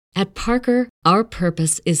At Parker, our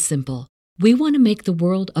purpose is simple. We want to make the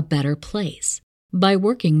world a better place by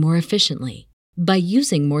working more efficiently, by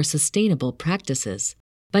using more sustainable practices,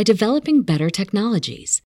 by developing better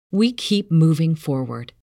technologies. We keep moving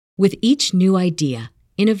forward. With each new idea,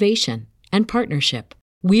 innovation, and partnership,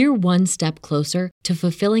 we're one step closer to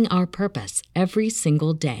fulfilling our purpose every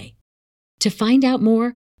single day. To find out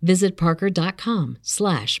more, visit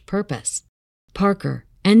parker.com/purpose. Parker,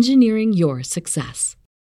 engineering your success.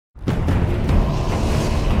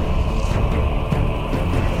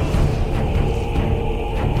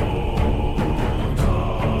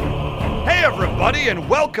 Hey everybody, and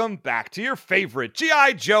welcome back to your favorite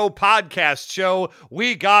G.I. Joe podcast show.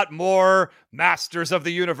 We got more Masters of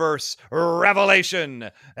the Universe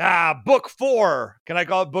Revelation. Book 4. Can I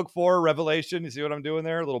call it Book 4 Revelation? You see what I'm doing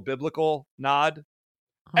there? A little biblical nod.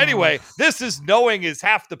 Anyway, this is Knowing is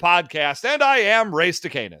Half the Podcast, and I am Ray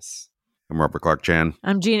Stacanis. I'm Robert Clark Chan.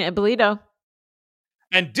 I'm Gina Ippolito.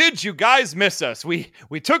 And did you guys miss us? We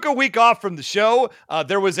took a week off from the show.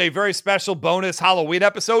 There was a very special bonus Halloween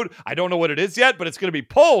episode. I don't know what it is yet, but it's going to be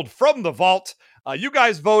pulled from the vault. You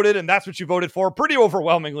guys voted, and that's what you voted for pretty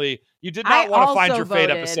overwhelmingly. You did not want to Find Your Fate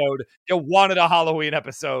episode. You wanted a Halloween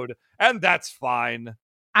episode, and that's fine.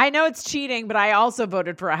 I know it's cheating, but I also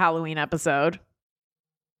voted for a Halloween episode.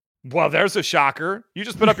 Well, there's a shocker. You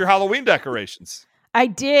just put up your Halloween decorations. I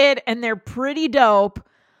did, and they're pretty dope.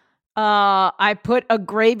 I put a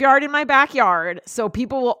graveyard in my backyard, so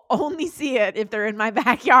people will only see it if they're in my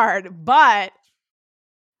backyard. But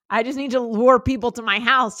I just need to lure people to my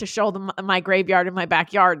house to show them my graveyard in my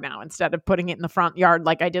backyard now, instead of putting it in the front yard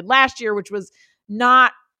like I did last year, which was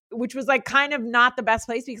like kind of not the best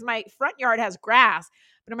place because my front yard has grass,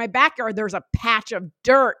 but in my backyard there's a patch of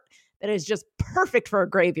dirt that is just perfect for a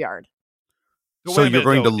graveyard. So you're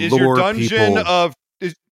going to lure people.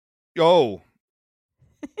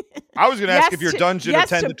 I was going to ask if your dungeon of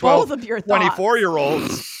 10 to 12,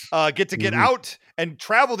 24-year-olds get to get out and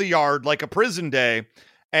travel the yard like a prison day,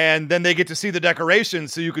 and then they get to see the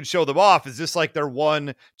decorations so you could show them off. Is this like their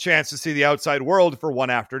one chance to see the outside world for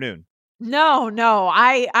one afternoon? No.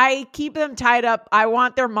 I keep them tied up. I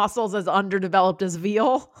want their muscles as underdeveloped as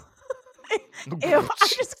veal. Ew, I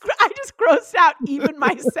just grossed out even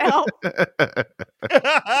myself.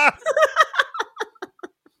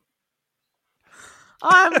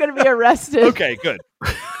 I'm going to be arrested. Okay, good.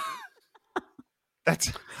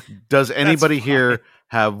 Does anybody here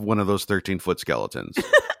have one of those 13-foot skeletons?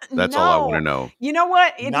 That's all I want to know. You know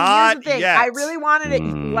what? Not here's the thing. yet. I really wanted it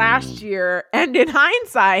last year, and in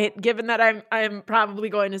hindsight, given that I'm probably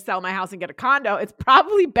going to sell my house and get a condo, it's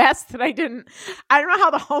probably best that I didn't. I don't know how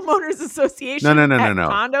the homeowners association No.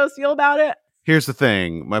 condos feel about it. Here's the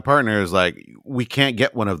thing. My partner is like, we can't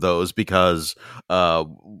get one of those because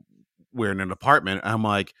we're in an apartment. I'm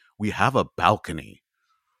like, we have a balcony.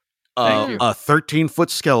 A 13-foot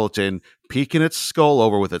skeleton peeking its skull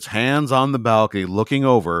over with its hands on the balcony looking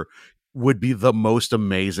over would be the most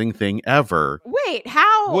amazing thing ever. Wait,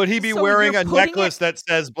 how? Would he be wearing a necklace that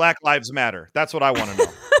says Black Lives Matter? That's what I want to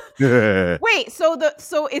know. Wait, so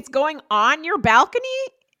it's going on your balcony?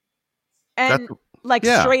 And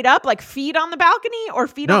straight up, like feet on the balcony or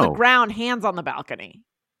feet on the ground, hands on the balcony?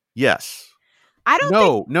 Yes. I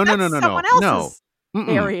don't think that's someone else's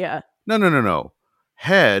area. No.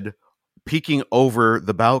 Head peeking over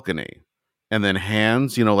the balcony, and then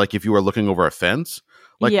hands, like if you were looking over a fence,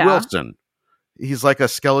 like Wilson. He's like a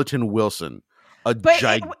skeleton Wilson,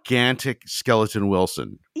 gigantic skeleton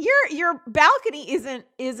Wilson. Your balcony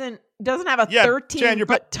doesn't have a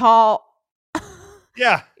 13-foot tall.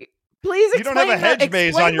 Yeah. Please explain. You don't have a hedge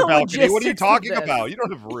maze on your balcony. What are you talking about? You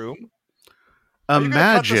don't have room. Imagine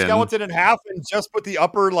cut the skeleton in half and just put the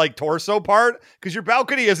upper torso part, because your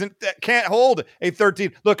balcony can't hold a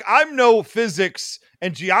 13. Look, I'm no physics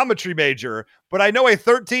and geometry major, but I know a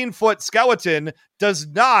 13-foot skeleton does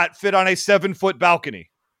not fit on a 7-foot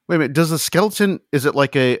balcony. Wait a minute. Does the skeleton, is it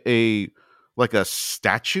like a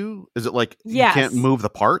statue? Is it like you can't move the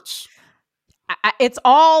parts? It's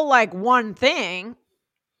all like one thing.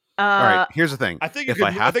 All right. Here's the thing. I think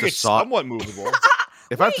it's somewhat movable.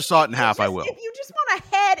 If I have to saw it in half, I will. If you just want a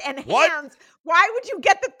head and hands, why would you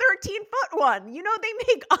get the 13-foot one? They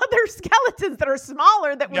make other skeletons that are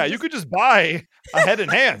smaller. You could just buy a head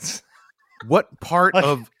and hands. What part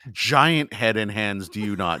of giant head and hands do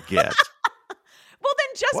you not get? Well, then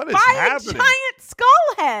just buy a giant skull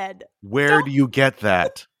head. Where do you get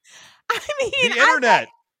that? I mean, the internet.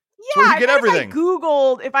 Where you get everything.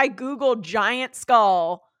 If I Googled giant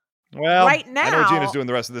skull, right now, I know Gina's doing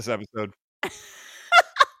the rest of this episode.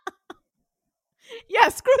 Yeah,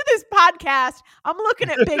 screw this podcast. I'm looking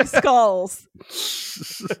at big skulls.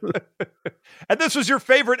 And this was your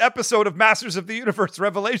favorite episode of Masters of the Universe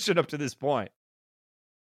Revelation up to this point.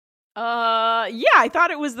 Yeah, I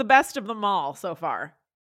thought it was the best of them all so far.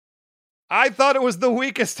 I thought it was the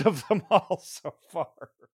weakest of them all so far.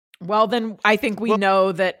 Well, then I think we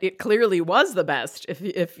know that it clearly was the best.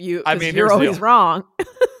 If you're here's always wrong.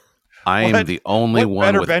 I am the only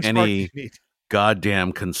one with benchmark any you need?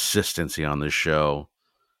 goddamn consistency on this show.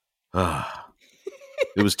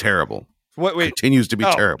 It was terrible. Wait. Continues to be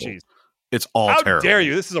terrible. Geez. It's all How terrible. dare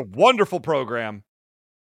you? This is a wonderful program.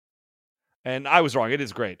 And I was wrong. It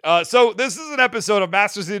is great. So this is an episode of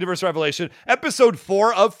Masters of the Universe Revelation, episode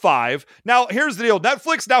 4 of 5. Now, here's the deal.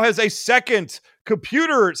 Netflix now has a second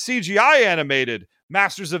computer CGI animated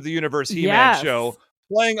Masters of the Universe He-Man show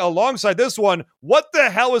playing alongside this one. What the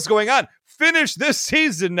hell is going on? Finish this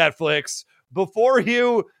season, Netflix, before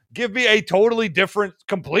you give me a totally different,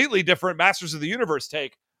 completely different Masters of the Universe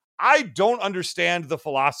take. I don't understand the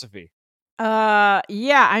philosophy.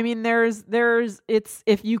 Yeah, I mean, there's it's,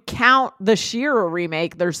 if you count the She-Ra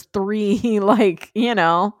remake, there's 3, like, you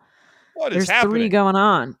know, What there's is happening? 3 going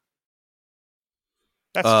on.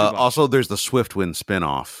 That's too much. Also, there's the Swiftwind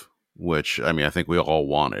spinoff, which I mean, I think we all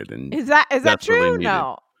wanted. And Is that that's true? really needed.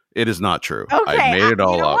 No. It is not true. Okay, I made it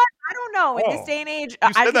all you know up. what? I don't know. In this Oh, day and age, you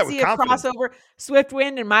I said that can with see a confidence. crossover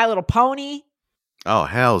Swiftwind and My Little Pony. Oh,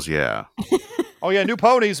 hells yeah. Oh, yeah, new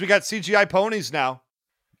ponies. We got CGI ponies now.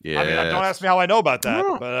 Yeah. I mean, don't ask me how I know about that,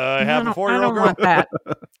 No, but I have a I 4-year-old don't girl. want that.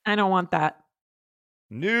 I don't want that.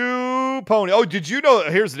 New pony. Oh, did you know?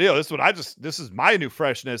 Here's the deal. This is my new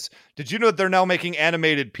freshness. Did you know that they're now making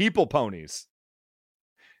animated people ponies?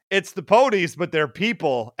 It's the ponies, but they're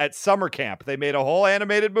people at summer camp. They made a whole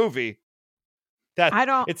animated movie.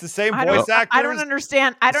 It's the same voice actors. I don't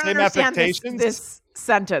understand. I don't same understand affectations. this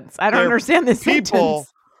sentence. I don't They're understand this people,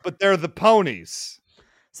 sentence. but they're the ponies.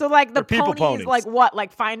 So, like, the they're people ponies, ponies. like what?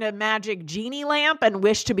 Like find a magic genie lamp and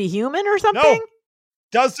wish to be human or something? No,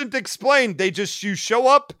 doesn't explain. You show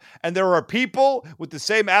up and there are people with the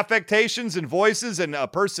same affectations and voices and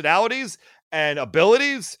personalities and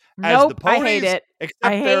abilities as the ponies. I hate it. Except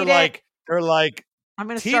I hate it. they're like I'm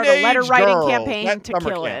going to start a letter teenage writing girls campaign at to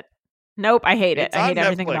summer kill camp. it. Nope, I hate it. It's I on hate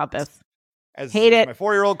everything Netflix. about this. As Hate it. my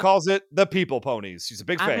 4-year-old calls it, the people ponies. She's a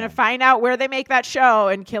big I'm fan. going to find out where they make that show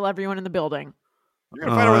and kill everyone in the building. You're going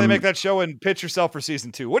to find out where they make that show and pitch yourself for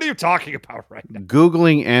season 2. What are you talking about right now?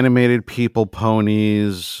 Googling animated people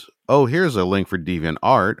ponies. Oh, here's a link for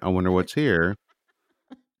DeviantArt. I wonder what's here.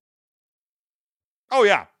 Oh,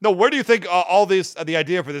 yeah. No, where do you think all this, the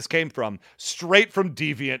idea for this came from? Straight from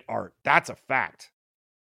DeviantArt. That's a fact.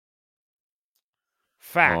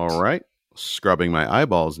 Fact. All right. Scrubbing my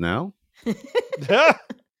eyeballs now.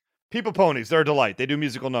 People ponies, they're a delight. They do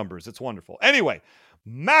musical numbers. It's wonderful. Anyway,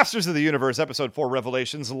 Masters of the Universe, episode 4,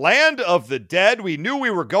 Revelations, Land of the Dead. We knew we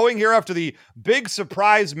were going here after the big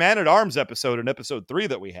surprise Man-at-Arms episode in episode 3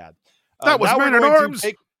 that we had. That was now we're going to Man-at-Arms?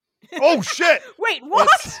 Oh, shit! Wait, what?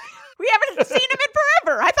 Let's- We haven't seen him in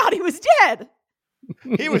forever. I thought he was dead.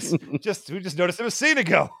 He was we just noticed him a scene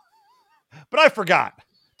ago. But I forgot.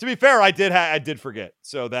 To be fair, I did forget.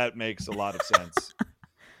 So that makes a lot of sense.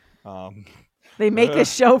 They make a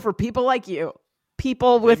show for people like you.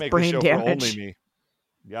 People They with make the brain show for damage. only me.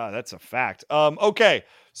 Yeah, that's a fact. Okay.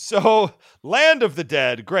 So Land of the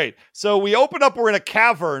Dead. Great. So we open up, we're in a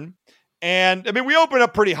cavern. And I mean, we open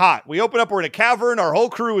up pretty hot. We open up, we're in a cavern. Our whole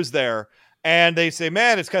crew is there. And they say,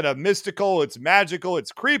 man, it's kind of mystical. It's magical.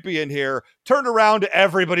 It's creepy in here. Turn around.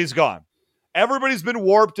 Everybody's gone. Everybody's been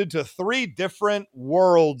warped into 3 different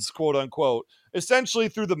worlds, quote unquote, essentially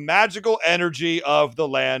through the magical energy of the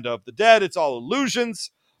Land of the Dead. It's all illusions.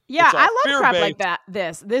 Yeah, It's all I love crap fear-based. like that.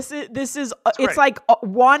 This is It's it's great. like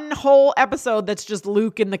one whole episode that's just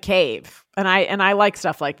Luke in the cave, and I like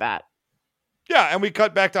stuff like that. Yeah, and we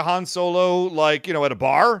cut back to Han Solo, like, at a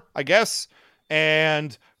bar, I guess,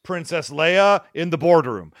 and Princess Leia in the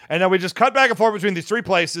boardroom. And then we just cut back and forth between these 3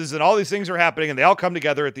 places, and all these things are happening, and they all come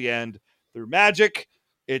together at the end through magic.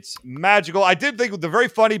 It's magical. I did think the very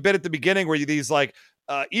funny bit at the beginning where these, like,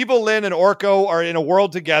 Evil Lynn and Orko are in a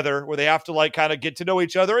world together where they have to, like, kind of get to know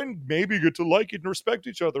each other and maybe get to like it and respect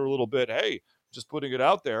each other a little bit. Hey, just putting it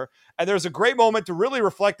out there. And there's a great moment to really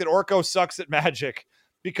reflect that Orko sucks at magic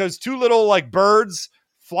because 2 little, like, birds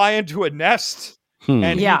fly into a nest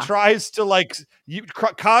and Yeah. he tries to, like,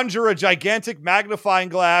 conjure a gigantic magnifying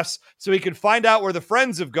glass so he can find out where the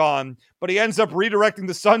friends have gone, but he ends up redirecting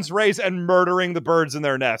the sun's rays and murdering the birds in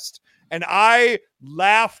their nest. And I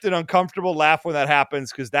laughed an uncomfortable laugh when that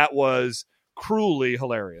happens because that was cruelly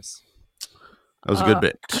hilarious. That was a good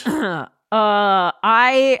bit.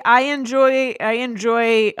 I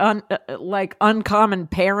enjoy like uncommon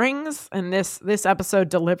pairings, and this episode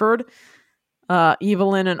delivered.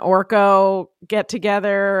 Evelyn and Orko get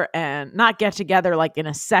together, and not get together like in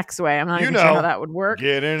a sex way. I'm not even sure how that would work.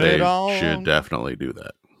 Getting They it on. should definitely do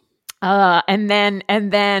that. And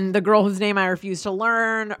then the girl whose name I refuse to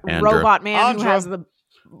learn, Andra. Robot Man, who Andra. has the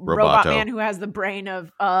robot man who has the brain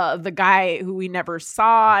of the guy who we never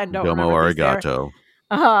saw and don't Domo remember who's there.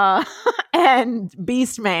 Arigato. And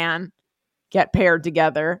Beast Man get paired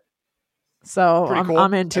together. So Pretty cool.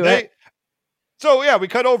 I'm into it. So yeah, we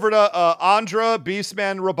cut over to Andra,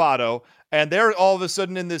 Beastman, Roboto, and they're all of a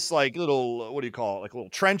sudden in this like little, what do you call it? Like a little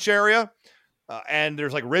trench area. And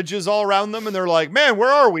there's like ridges all around them. And they're like, man, where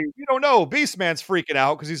are we? We don't know. Beastman's freaking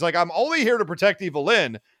out because he's like, I'm only here to protect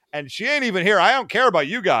Evelyn. And she ain't even here. I don't care about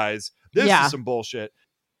you guys. This is some bullshit.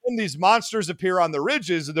 And these monsters appear on the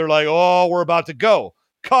ridges and they're like, oh, we're about to go.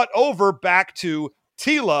 Cut over back to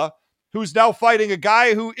Teela, who's now fighting a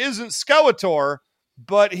guy who isn't Skeletor,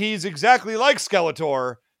 but he's exactly like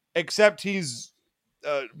Skeletor, except he's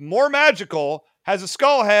more magical, has a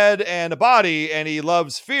skull head and a body, and he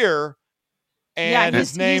loves fear. And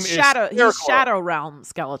his name is Shadow. He's Shadow Realm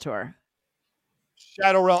Skeletor.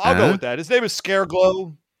 Shadow Realm. I'll go with that. His name is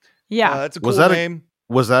Scareglow. Yeah, that's a cool name.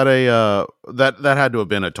 Was that a that had to have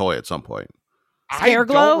been a toy at some point? Scareglow?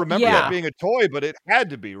 I don't remember that being a toy, but it had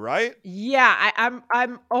to be, right? Yeah,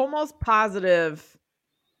 I'm almost positive.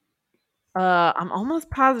 I'm almost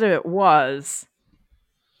positive it was.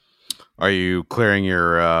 Are you clearing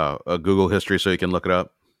your Google history so you can look it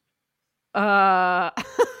up?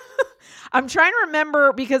 I'm trying to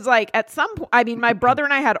remember because, like, at some point, I mean, my brother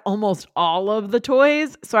and I had almost all of the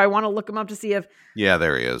toys, so I want to look him up to see if. Yeah,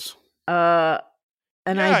 there he is. And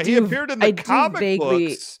yeah, he appeared in the comic vaguely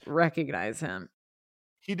books. Recognize him.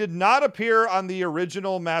 He did not appear on the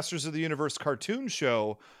original Masters of the Universe cartoon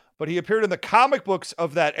show, but he appeared in the comic books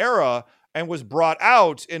of that era and was brought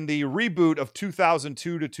out in the reboot of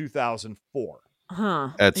 2002 to 2004. Huh.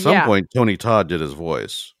 At some point, Tony Todd did his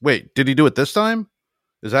voice. Wait, did he do it this time?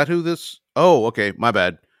 Is that who this? Oh, okay, my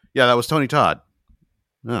bad. Yeah, that was Tony Todd.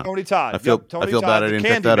 Oh. Tony Todd. I feel bad I didn't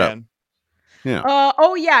pick that up. Yeah.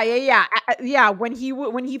 Yeah. When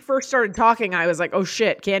he first started talking, I was like, "Oh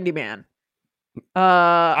shit, Candyman."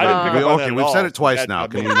 I didn't pick up on that at we've all. said it twice now.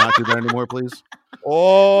 Can we not do that anymore, please?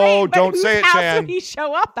 Oh, wait, don't say it, Chan. Chan. Would he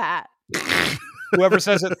show up at? Whoever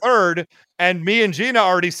says it third, and me and Gina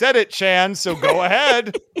already said it, Chan. So go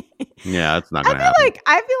ahead. Yeah, it's not going to happen.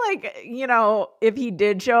 I feel like, you know, if he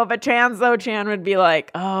did show up at Chan's, though, Chan would be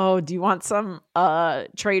like, "Oh, do you want some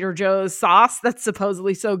Trader Joe's sauce that's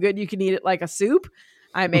supposedly so good you can eat it like a soup?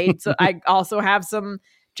 I made so I also have some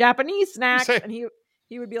Japanese snacks," and he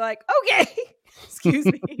would be like, "Okay." Excuse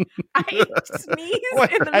me. I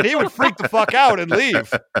sneezed. And he would freak the fuck out and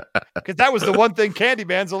leave. Because that was the one thing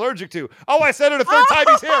Candyman's allergic to. Oh, I said it a third time.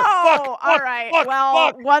 He's here. Fuck. All right.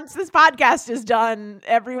 Well, once this podcast is done,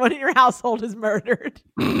 everyone in your household is murdered.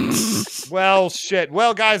 Well, shit.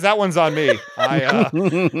 Well, guys, that one's on me.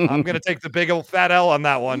 I'm going to take the big old fat L on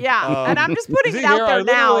that one. Yeah. And I'm just putting it out there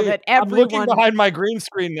now that everyone. I'm looking behind my green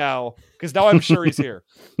screen now because now I'm sure he's here.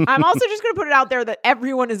 I'm also just going to put it out there that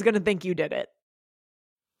everyone is going to think you did it.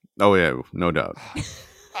 Oh, yeah. No doubt.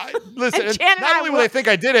 Listen, not only will they think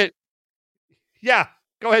I did it. Yeah.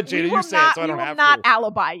 Go ahead, Gina. You say it so I don't have to. We will not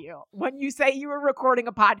alibi you. When you say you were recording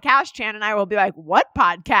a podcast, Chan and I will be like, "What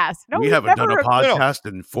podcast?" No, we haven't done a podcast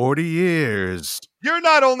in 40 years. You're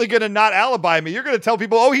not only going to not alibi me, you're going to tell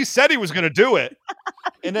people, "Oh, he said he was going to do it."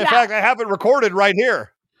 And in fact, I have it recorded right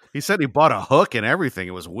here. He said he bought a hook and everything.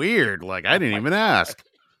 It was weird. Like, I didn't even ask.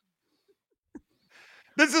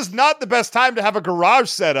 This is not the best time to have a garage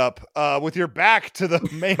set up with your back to the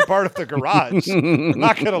main part of the garage. I'm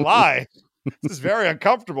not going to lie. This is very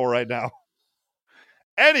uncomfortable right now.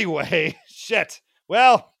 Anyway, shit.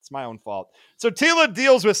 Well, it's my own fault. So Teela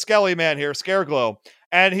deals with Skelly Man here, Scareglow,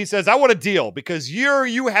 and he says, "I want a deal because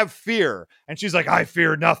you have fear." And she's like, "I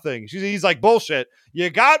fear nothing." He's like, "Bullshit. You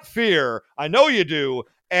got fear. I know you do.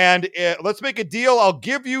 And let's make a deal. I'll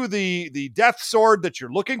give you the death sword that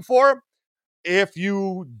you're looking for if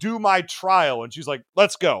you do my trial." And she's like,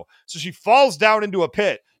 "Let's go." So she falls down into a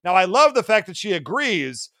pit. Now, I love the fact that she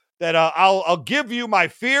agrees that I'll give you my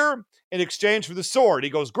fear in exchange for the sword.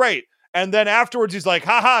 He goes, "Great." And then afterwards, he's like,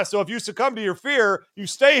 "Haha, so if you succumb to your fear, you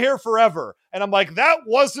stay here forever." And I'm like, that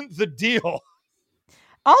wasn't the deal.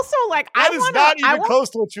 Also, like, that is not even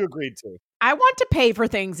close to what you agreed to. I want to pay for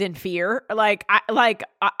things in fear. I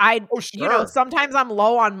oh, sure. You know, sometimes I'm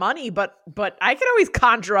low on money, but I can always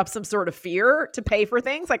conjure up some sort of fear to pay for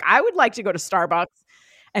things. Like, I would like to go to Starbucks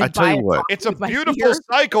I tell you what, it's a beautiful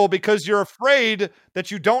cycle because you're afraid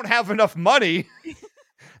that you don't have enough money,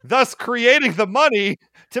 thus creating the money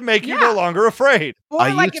to make you no longer afraid. Or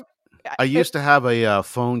I used to have a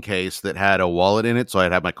phone case that had a wallet in it, so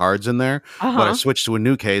I'd have my cards in there. But I switched to a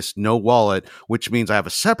new case, no wallet, which means I have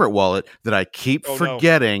a separate wallet that I keep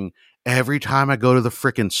forgetting. No. Every time I go to the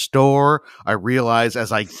freaking store, I realize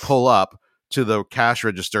as I pull up to the cash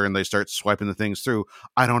register and they start swiping the things through,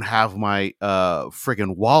 I don't have my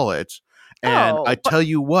freaking wallet. And I tell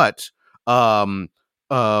you what,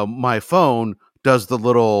 my phone does the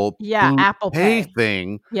little Apple Pay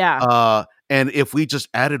thing. Yeah. And if we just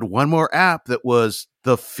added one more app that was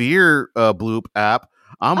the Fear Bloop app,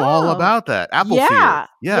 I'm all about that. Apple Fear.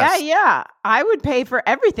 Yes. Yeah. I would pay for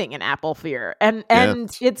everything in Apple Fear. And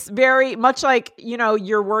it's very much like,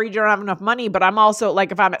 you're worried you don't have enough money, but I'm also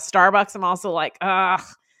like, if I'm at Starbucks, I'm also like, ugh,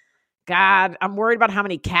 God, I'm worried about how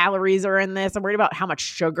many calories are in this. I'm worried about how much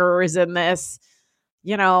sugar is in this.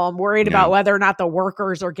 I'm worried about whether or not the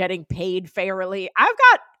workers are getting paid fairly.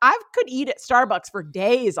 I could eat at Starbucks for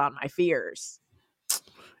days on my fears.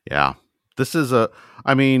 Yeah. This is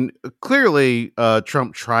clearly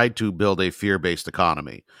Trump tried to build a fear-based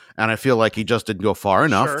economy. And I feel like he just didn't go far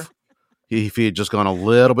enough. Sure. If he had just gone a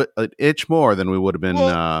little bit, an inch more, then we would have been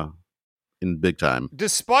in big time.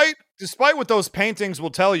 Despite what those paintings will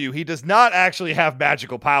tell you, he does not actually have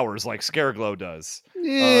magical powers like Scareglow does.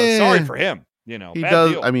 Sorry for him. He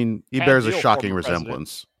does. Deal. I mean, he bears a shocking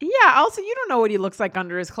resemblance. Yeah. Also, you don't know what he looks like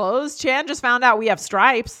under his clothes. Chan just found out we have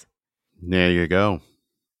stripes. There you go.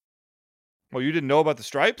 Well, you didn't know about the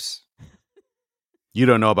stripes? You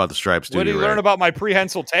don't know about the stripes, do you? What did you learn about my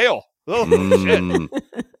prehensile tail? Oh, shit.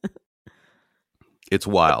 It's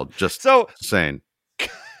wild. Just saying.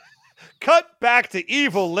 Cut back to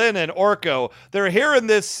evil Lynn and Orko. They're here in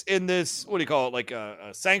this, what do you call it? Like a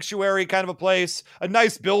sanctuary kind of a place, a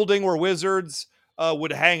nice building where wizards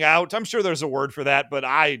would hang out. I'm sure there's a word for that, but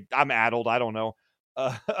I'm addled. I don't know.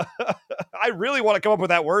 I really want to come up with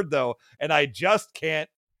that word though, and I just can't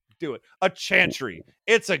do it. A chantry.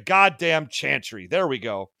 It's a goddamn chantry. There we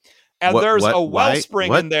go. And there's a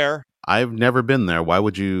wellspring in there. I've never been there. Why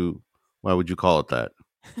would you call it that?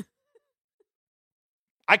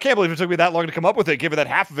 I can't believe it took me that long to come up with it, given that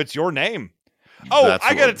half of it's your name. Oh,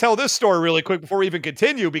 I got to tell this story really quick before we even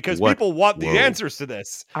continue, because people want the answers to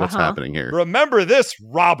this. What's happening here? Remember this,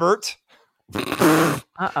 Robert.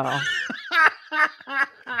 Uh-oh.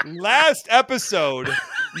 Last episode,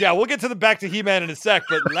 we'll get to the back to He-Man in a sec,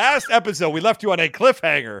 but last episode we left you on a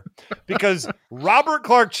cliffhanger because Robert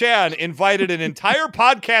Clark Chan invited an entire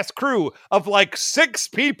podcast crew of like 6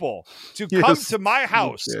 people to come to my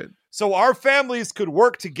house so our families could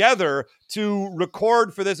work together to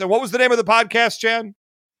record for this. And what was the name of the podcast, Chan?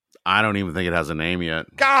 I don't even think it has a name yet.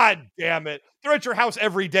 God damn it. They're at your house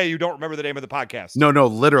every day. You don't remember the name of the podcast. No,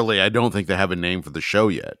 literally, I don't think they have a name for the show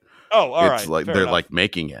yet. Oh, all right. It's like they're like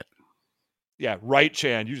making it. Yeah, right,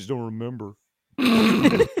 Chan. You just don't remember.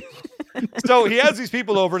 So he has these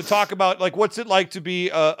people over to talk about like what's it like to be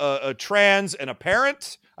a trans and a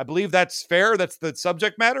parent. I believe that's fair. That's the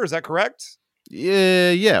subject matter. Is that correct?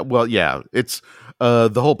 Yeah. Well, yeah. It's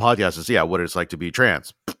the whole podcast is what it's like to be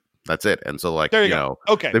trans. That's it. And so like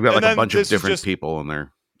okay, they've got like a bunch of different people in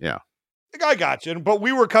there. Yeah. I got you, but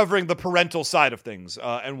we were covering the parental side of things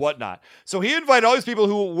and whatnot. So he invited all these people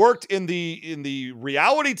who worked in the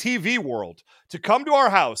reality TV world to come to our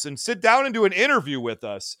house and sit down and do an interview with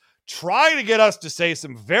us, trying to get us to say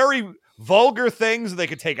some very vulgar things that they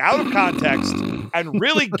could take out of context and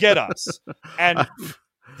really get us. And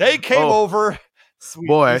they came over.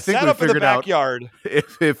 I think we up figured in the backyard. Out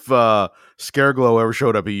if Scareglow ever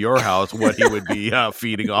showed up at your house, what he would be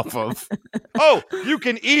feeding off of. Oh, you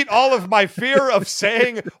can eat all of my fear of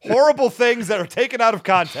saying horrible things that are taken out of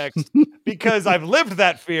context because I've lived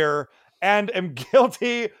that fear and am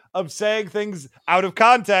guilty of saying things out of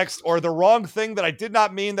context or the wrong thing that I did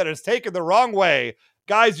not mean that is taken the wrong way.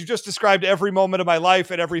 Guys, you just described every moment of my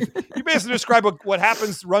life and you basically describe what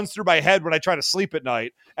runs through my head when I try to sleep at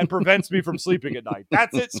night and prevents me from sleeping at night.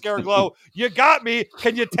 That's it, Scareglow. You got me.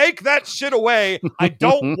 Can you take that shit away? I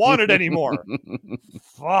don't want it anymore.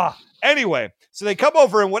 Anyway, so they come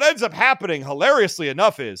over and what ends up happening, hilariously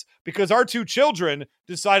enough, is because our 2 children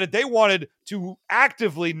decided they wanted to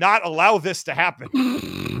actively not allow this to happen.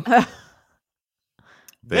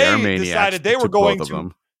 They decided they were going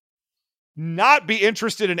to not be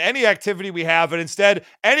interested in any activity we have, and instead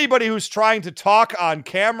anybody who's trying to talk on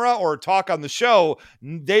camera or talk on the show,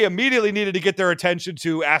 they immediately needed to get their attention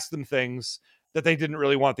to ask them things that they didn't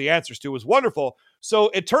really want the answers to. It was wonderful. So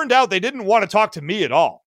it turned out they didn't want to talk to me at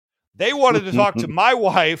all. They wanted to talk to my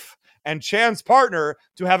wife and Chan's partner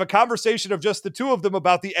to have a conversation of just the two of them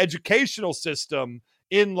about the educational system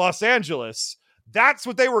in Los Angeles. That's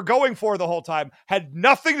what they were going for the whole time. Had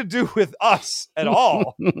nothing to do with us at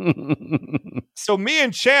all. So me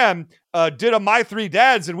and Chan did a My Three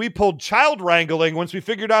Dads, and we pulled child wrangling once we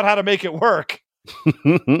figured out how to make it work.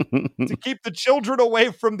 To keep the children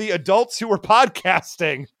away from the adults who were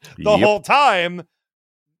podcasting the whole time.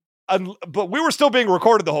 But we were still being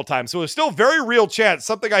recorded the whole time. So it was still a very real chance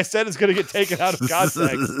something I said is going to get taken out of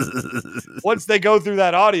context. Once they go through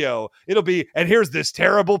that audio, it'll be, and here's this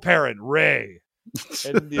terrible parent, Ray.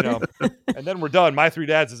 And, and then we're done. My Three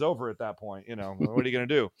Dads is over at that point. What are you going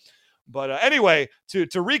to do? But anyway, to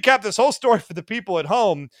recap this whole story for the people at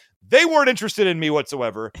home, they weren't interested in me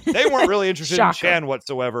whatsoever. They weren't really interested in Chan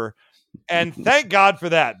whatsoever. And thank God for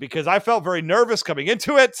that, because I felt very nervous coming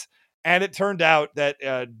into it. And it turned out that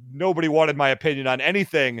nobody wanted my opinion on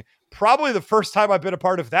anything. Probably the first time I've been a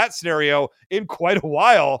part of that scenario in quite a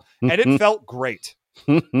while. And it felt great.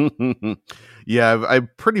 Yeah, I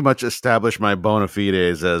pretty much established my bona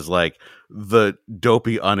fides as like the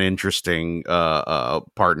dopey, uninteresting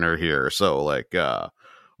partner here. So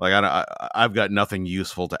I've got nothing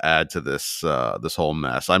useful to add to this whole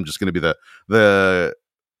mess. I'm just going to be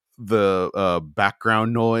the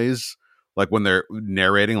background noise, like when they're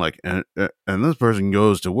narrating, like and this person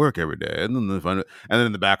goes to work every day, and then they find it, and then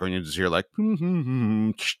in the background you just hear like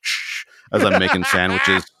as I'm making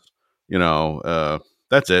sandwiches.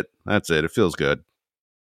 That's it. It feels good.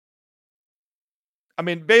 I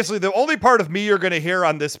mean, basically, the only part of me you're going to hear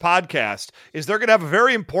on this podcast is they're going to have a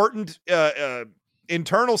very important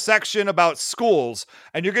internal section about schools,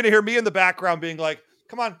 and you're going to hear me in the background being like,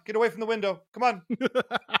 "Come on, get away from the window! Come on,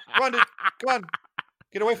 come on, dude. Come on,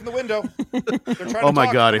 get away from the window!" Oh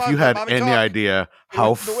my God! If you had any idea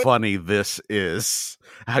how funny this is,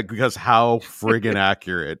 because how friggin'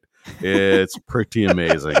 accurate, it's pretty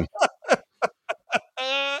amazing.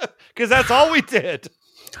 Because that's all we did.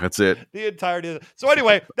 That's it. The entirety. So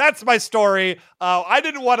anyway, that's my story. I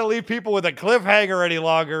didn't want to leave people with a cliffhanger any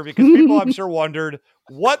longer, because people, I'm sure, wondered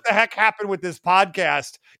what the heck happened with this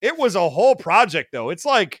podcast. It was a whole project, though. It's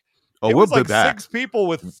like, it was like 6 people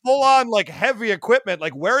with full on like heavy equipment,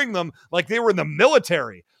 like wearing them like they were in the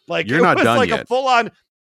military. Like you're not done like yet. A full on.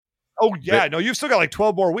 Oh yeah, no, you've still got like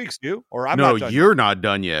 12 more weeks, you or I'm not done. No, you're not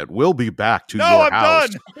done yet. We'll be back to your I'm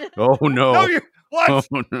house. Done. Oh no. No, you're. What?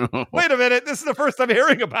 Oh, no. Wait a minute. This is the first I'm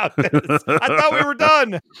hearing about this. I thought we were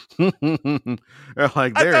done.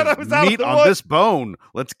 Like, there's meat on this bone.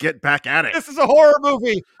 Let's get back at it. This is a horror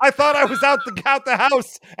movie. I thought I was out the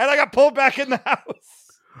house, and I got pulled back in the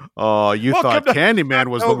house. Oh, you thought Candyman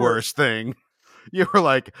was the worst thing. You were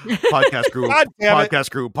like, podcast crew,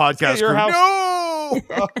 podcast crew. No!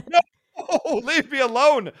 No! Leave me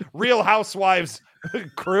alone, Real Housewives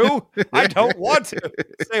crew. I don't want to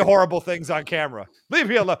say horrible things on camera. Leave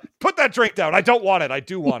me alone. Put that drink down. I don't want it. I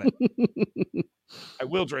do want it. I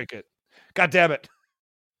will drink it. God damn it.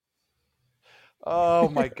 Oh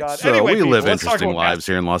my God. So anyway, we live interesting lives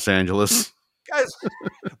here in Los Angeles. Guys,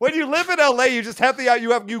 when you live in LA, you just have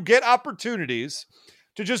you get opportunities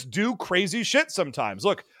to just do crazy shit sometimes.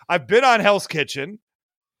 Look, I've been on Hell's Kitchen.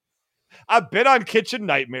 I've been on Kitchen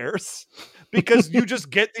Nightmares. Because you just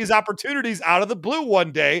get these opportunities out of the blue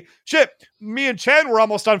one day. Shit, me and Chan were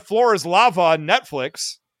almost on Floor is Lava on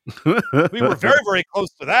Netflix. We were very, very close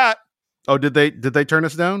to that. Oh, did they turn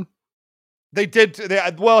us down? They did.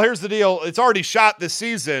 Well, here's the deal. It's already shot this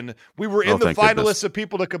season. We were in the finalists of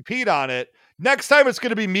people to compete on it. Next time it's going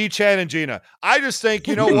to be me, Chan, and Gina. I just think,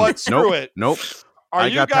 you know what? Screw it. Nope. Are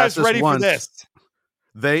you guys ready for this?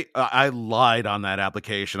 I lied on that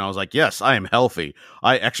application. I was like, yes, I am healthy.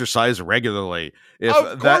 I exercise regularly. If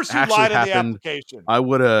of course that you lied happened, in the application. I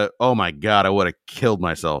would have, oh my God, I would have killed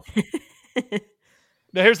myself.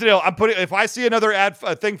 Now here's the deal. If I see another ad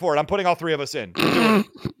thing for it, I'm putting all 3 of us in.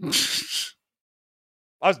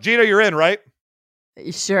 Gina, you're in, right?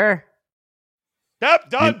 Sure. Yep,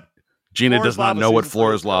 done. Gina does not know what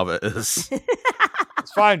Floor is Lava is.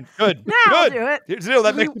 It's fine. Good. No, good. I'll do it. Here's the deal.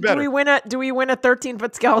 That makes me better. Do we win a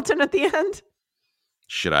 13-foot skeleton at the end?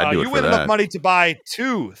 Should I do it you for win that? enough money to buy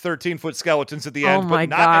 2 13-foot skeletons at the end, but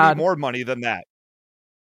not any more money than that.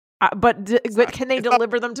 But can they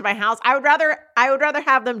deliver them to my house? I would rather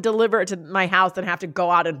have them deliver it to my house than have to go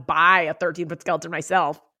out and buy a 13-foot skeleton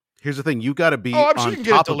myself. Here's the thing: you got to be I'm sure you on can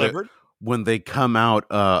top get it of it delivered when they come out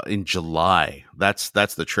in July. That's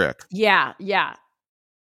the trick. Yeah.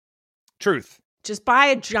 Truth. Just buy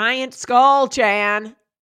a giant skull, Chan.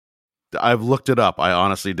 I've looked it up. I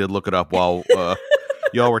honestly did look it up while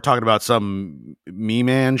y'all were talking about some Me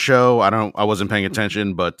Man show. I wasn't paying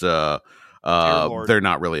attention, but they're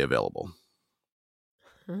not really available.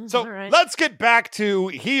 So let's get back to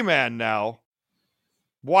He-Man now.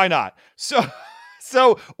 Why not? So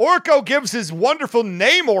Orko gives his wonderful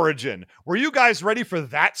name origin. Were you guys ready for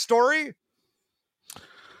that story?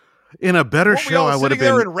 In a better show, I would have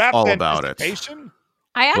been all about it.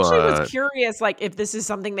 I actually was curious, like, if this is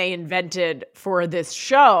something they invented for this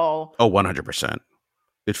show. Oh, 100%.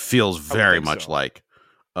 It feels very much like,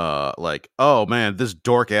 oh man, this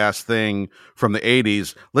dork ass thing from the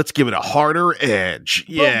 80s. Let's give it a harder edge.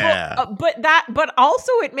 Yeah. But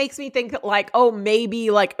also it makes me think that, like, oh,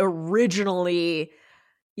 maybe like originally,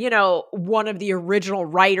 you know, one of the original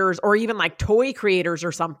writers or even like toy creators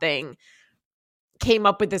or something came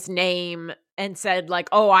up with this name and said, like,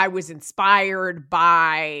 oh, I was inspired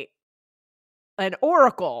by an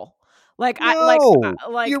oracle. Like, no,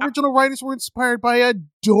 the original writers were inspired by a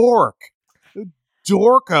dork.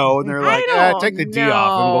 Dorko, and they're like, take the D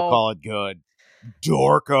off and we'll call it good.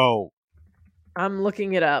 Dorko. I'm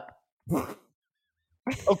looking it up.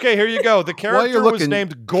 Okay, here you go. The character was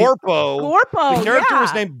named Gorpo. The character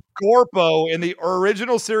was named Gorpo in the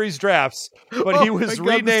original series drafts, but he was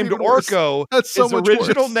renamed Orko. His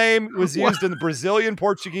original name was used in the Brazilian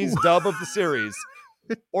Portuguese dub of the series.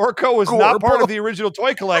 Orko was not part of the original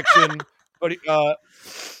toy collection, but I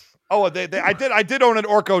did own an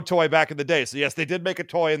Orko toy back in the day. So yes, they did make a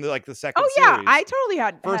toy in the second series. I totally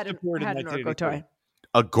had an Orko toy.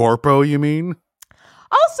 A Gorpo, you mean?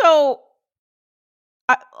 Also,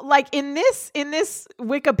 like in this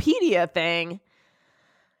Wikipedia thing,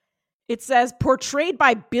 it says portrayed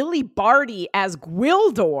by Billy Barty as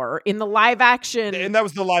Gwildor in the live action, and that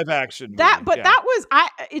was the live action.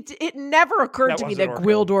 It never occurred to me that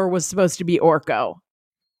Gwildor was supposed to be Orko.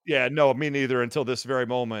 Yeah, no, me neither until this very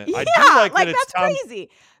moment. Yeah, I do like that that's crazy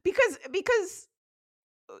because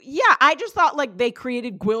yeah, I just thought like they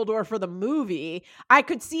created Gwildor for the movie. I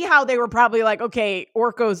could see how they were probably like, okay,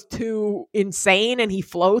 Orko's too insane and he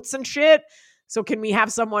floats and shit. So can we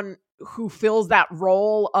have someone who fills that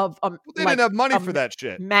role of they didn't have money for that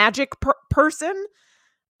shit. Magic person?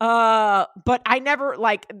 But I never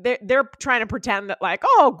like they're trying to pretend that like,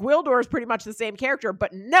 oh, Gwildor is pretty much the same character,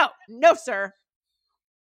 but no, sir.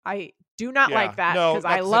 I do not like that because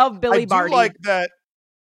I love Billy Barty. I do like that.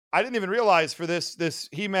 I didn't even realize for this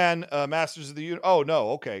He-Man Masters of the Universe. Oh no,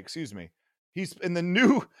 okay, excuse me. He's in the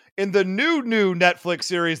new Netflix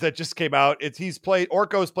series that just came out.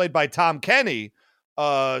 Orko is played by Tom Kenny,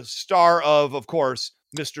 star of course,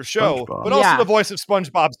 Mr. Show, but also the voice of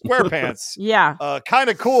SpongeBob SquarePants. Yeah. Kind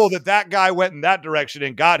of cool that guy went in that direction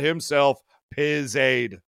and got himself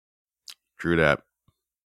Piz-Aid. True that.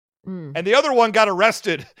 And the other one got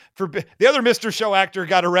arrested the other Mr. Show actor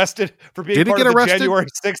got arrested for being part of the January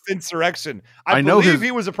 6th insurrection. I believe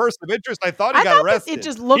he was a person of interest. I thought he got arrested. It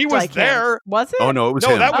just looked he was like there. Him. Was it? Oh no, it was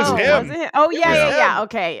him. That was him. Was it? Oh yeah.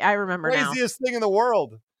 Okay, I remember now. Craziest thing in the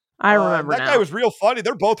world. I remember that guy was real funny.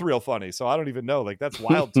 They're both real funny, so I don't even know. Like that's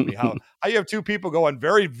wild to me how you have two people go in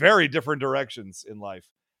very, very different directions in life.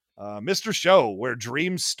 Mr. Show, where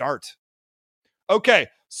dreams start. Okay,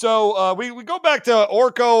 so we go back to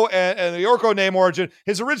Orko and the Orko name origin.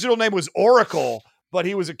 His original name was Oracle, but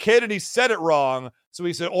he was a kid and he said it wrong, so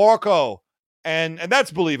he said Orko, and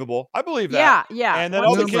that's believable. I believe that. Yeah. And then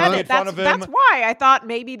all the kids made fun of him. That's why I thought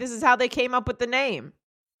maybe this is how they came up with the name.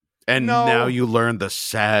 And now you learn the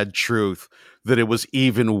sad truth that it was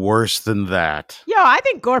even worse than that. Yo, I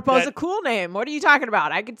think Gorpo's a cool name. What are you talking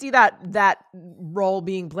about? I could see that role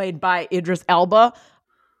being played by Idris Elba.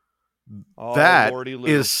 Oh, that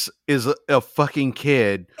is a fucking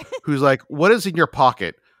kid who's like, what is in your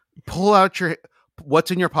pocket? Pull out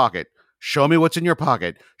what's in your pocket? Show me what's in your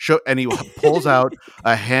pocket. And he pulls out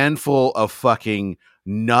a handful of fucking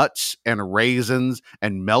nuts and raisins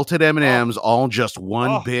and melted M&Ms, all just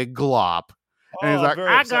one big glop. And he's like,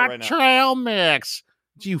 I got trail mix.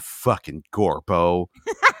 You fucking Gorpo.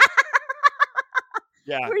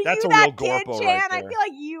 Yeah, that's a real Gorpo Chan? right there. I feel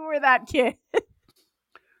like you were that kid.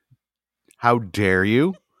 How dare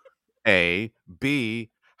you? A. B.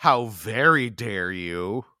 How very dare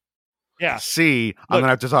you? Yeah. C. I'm going to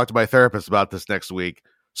have to talk to my therapist about this next week.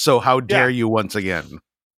 So how dare you once again?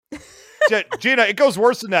 Gina, it goes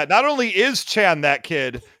worse than that. Not only is Chan that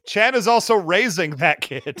kid, Chan is also raising that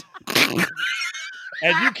kid.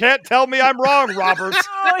 And you can't tell me I'm wrong, Robert.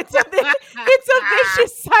 No, it's a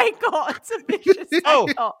vicious cycle. It's a vicious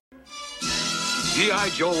cycle. G.I.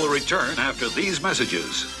 Joe will return after these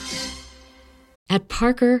messages. At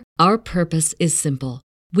Parker, our purpose is simple.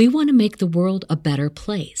 We want to make the world a better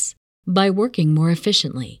place by working more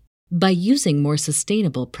efficiently, by using more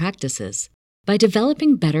sustainable practices, by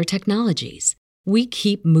developing better technologies, we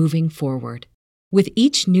keep moving forward. With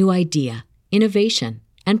each new idea, innovation,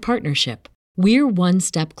 and partnership, we're one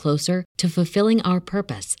step closer to fulfilling our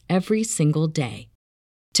purpose every single day.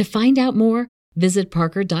 To find out more, visit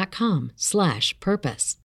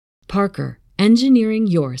parker.com/purpose. Parker, engineering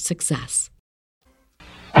your success.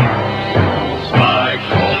 And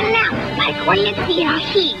now, Spike, let's see how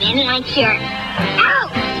He-Man likes your... Ow!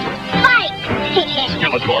 Spike!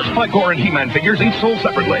 Skeletor, Spike-Core, and He-Man figures each sold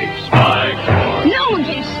separately. Spike! No one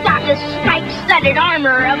can stop the spike-studded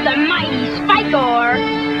armor of the mighty Spike-Core!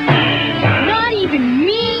 Not even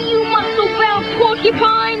me, you muscle-bound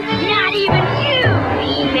porcupine! Not even you,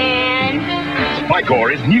 He-Man!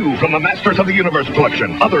 Spike-Core is new from the Masters of the Universe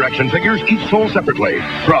collection. Other action figures each sold separately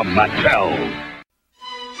from Mattel.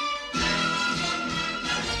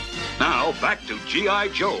 Now, back to G.I.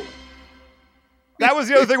 Joe. That was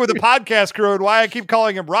the other thing with the podcast crew and why I keep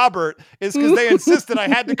calling him Robert is because they insisted I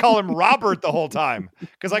had to call him Robert the whole time.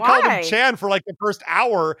 Because I called him Chan for like the first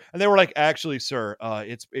hour, and they were like, "Actually, sir,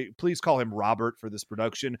 please call him Robert for this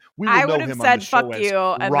production. We will know him on the show "Fuck you,"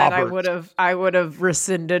 and Robert." then I would have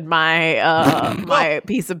rescinded my my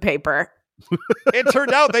piece of paper. It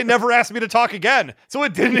turned out they never asked me to talk again, so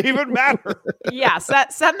it didn't even matter. Yeah,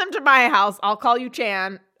 send them to my house. I'll call you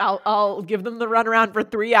Chan. I'll give them the runaround for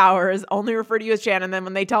 3 hours. Only refer to you as Chan, and then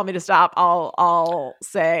when they tell me to stop, I'll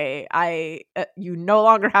say you no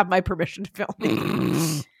longer have my permission to film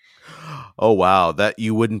me. Oh wow, that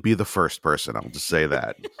you wouldn't be the first person. I'll just say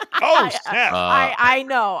that. Oh snap! I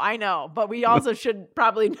know, but we also should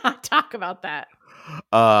probably not talk about that.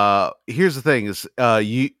 Here's the thing: is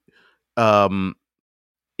you.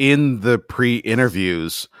 In the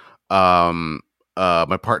pre-interviews, my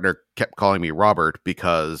partner kept calling me Robert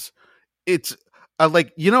because it's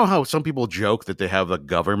like, you know how some people joke that they have a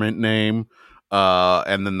government name,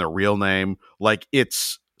 and then the real name, like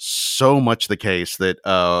it's so much the case that,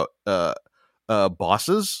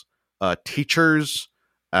 bosses, teachers,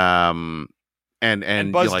 and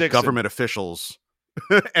Buzz like Dixon. government officials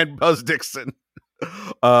and Buzz Dixon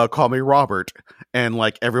call me Robert, and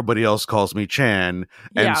like everybody else calls me Chan.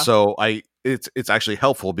 And so it's actually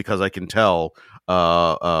helpful because I can tell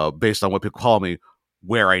based on what people call me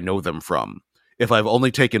where I know them from. If I've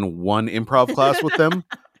only taken one improv class with them,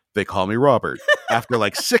 they call me Robert. After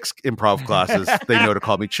like 6 improv classes, they know to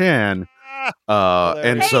call me Chan.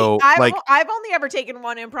 And so like I've only ever taken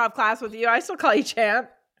one improv class with you. I still call you Chan.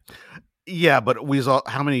 Yeah, but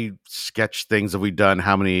how many sketch things have we done?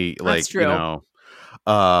 How many, like, That's true. you know,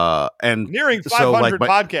 and Nearing 500 so, like,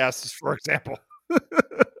 podcasts, for example.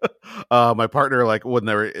 My partner, like, when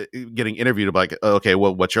they were getting interviewed, like, okay,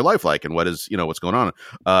 well, what's your life like, and what is, you know, what's going on?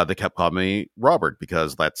 They kept calling me Robert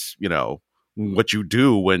because that's, you know, what you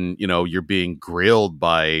do when, you know, you're being grilled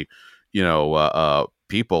by, you know,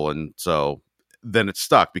 people, and so then it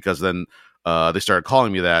stuck because then they started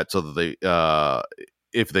calling me that, so that they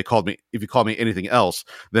if you call me anything else,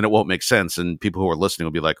 then it won't make sense, and people who are listening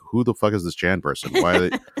will be like, "Who the fuck is this Chan person? Why are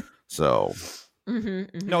they?" So,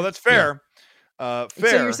 No, that's fair. Fair.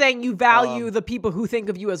 So you're saying you value the people who think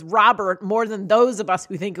of you as Robert more than those of us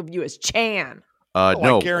who think of you as Chan?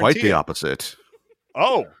 No, quite the opposite.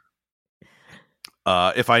 Oh,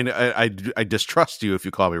 if I distrust you if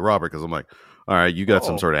you call me Robert, because I'm like, all right, you got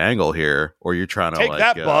some sort of angle here, or you're trying to take like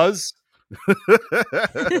that, Buzz.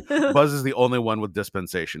 Buzz is the only one with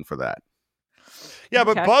dispensation for that. Yeah,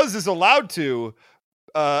 but Buzz is allowed to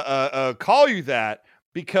call you that,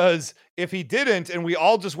 because if he didn't and we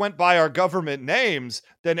all just went by our government names,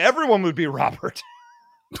 then everyone would be Robert.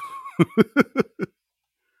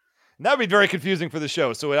 And that would be very confusing for the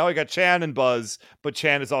show. So now we got Chan and Buzz, but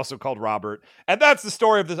Chan is also called Robert. And that's the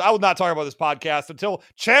story of this. I will not talk about this podcast until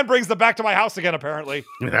Chan brings them back to my house again, apparently.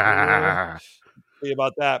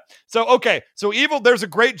 About that. So, okay. So there's a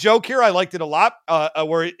great joke here. I liked it a lot.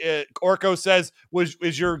 Where Orko says,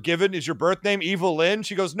 is your birth name Evil Lynn?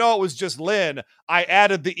 She goes, no, it was just Lynn. I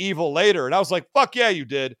added the evil later. And I was like, fuck yeah, you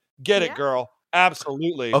did. Get it, girl.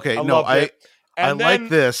 Absolutely. Okay. I like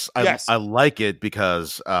this. I like it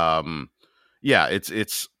because,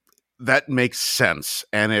 it's that makes sense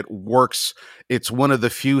and it works. It's one of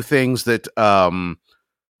the few things that,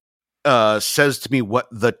 says to me what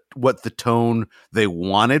the tone they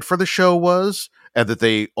wanted for the show was, and that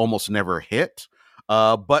they almost never hit.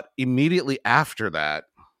 But immediately after that,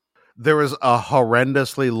 there was a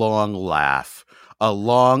horrendously long laugh, a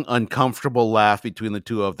long, uncomfortable laugh between the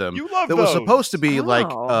two of them. That was supposed to be like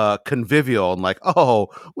convivial and like, oh,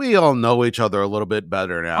 we all know each other a little bit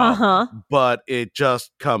better now. But it just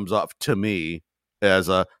comes off to me as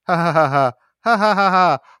a ha ha ha ha ha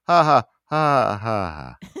ha ha ha ha ha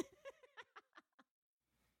ha.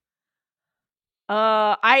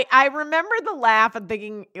 I remember the laugh and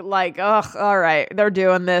thinking like, ugh, all right, they're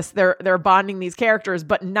doing this. They're bonding these characters,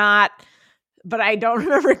 but I don't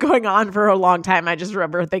remember it going on for a long time. I just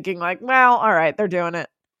remember thinking like, well, all right, they're doing it.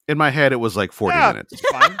 In my head, it was like 40 minutes. It's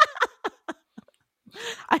fine.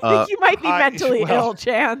 I think you might be mentally ill,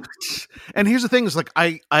 Chan. And here's the thing: is like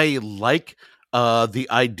I like the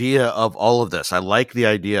idea of all of this. I like the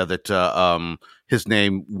idea that his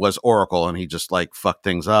name was Oracle, and he just like fucked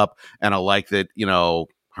things up. And I like that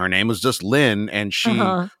her name was just Lynn, and she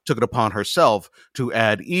took it upon herself to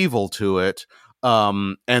add evil to it.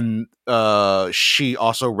 And she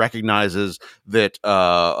also recognizes that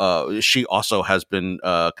she also has been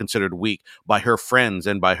considered weak by her friends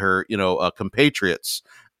and by her compatriots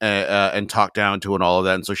and talked down to and all of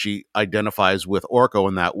that, and so she identifies with Orko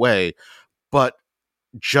in that way. But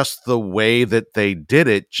just the way that they did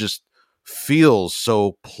it just feels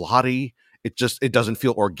so plotty. It doesn't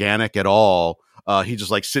feel organic at all. He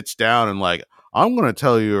just like sits down and like, I'm going to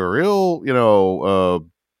tell you a real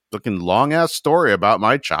looking long ass story about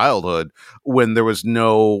my childhood, when there was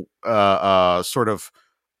no sort of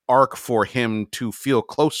arc for him to feel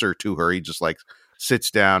closer to her. He just like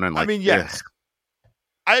sits down and like, I mean, yes.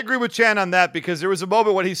 I agree with Chan on that, because there was a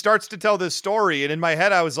moment when he starts to tell this story, and in my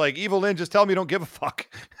head I was like, Evil Lynn, just tell me you don't give a fuck.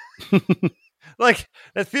 Like,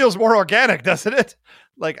 that feels more organic, doesn't it?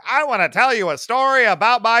 Like, I want to tell you a story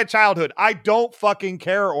about my childhood. I don't fucking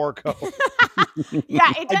care, Orko. Yeah,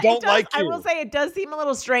 I don't like you. I will say it does seem a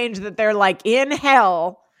little strange that they're like in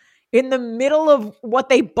hell in the middle of what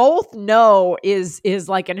they both know is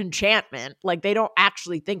like an enchantment. Like, they don't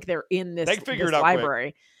actually think they're in this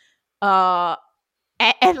library.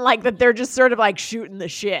 And like that they're just sort of like shooting the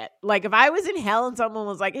shit. Like, if I was in hell and someone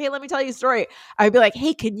was like, hey, let me tell you a story, I'd be like,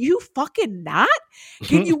 hey, can you fucking not?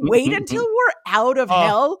 Can you wait until we're out of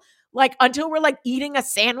hell? Like, until we're like eating a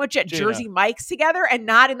sandwich at Jersey Mike's together and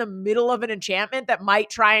not in the middle of an enchantment that might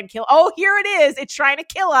try and kill. Oh, here it is. It's trying to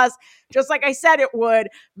kill us. Just like I said it would.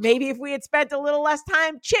 Maybe if we had spent a little less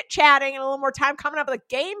time chit-chatting and a little more time coming up with a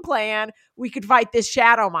game plan, we could fight this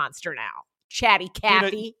shadow monster now. Chatty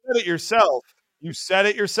Cathy. You said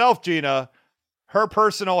it yourself, Gina. Her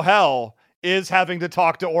personal hell is having to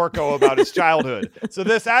talk to Orko about his childhood. So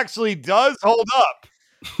this actually does hold up.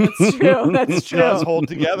 That's true. That's true. It does hold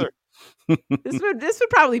together. This would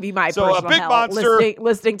probably be my personal big hell. Monster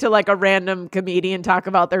Listening to like a random comedian talk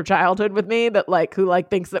about their childhood with me that like who like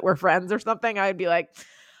thinks that we're friends or something. I'd be like,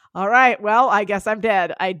 all right, well, I guess I'm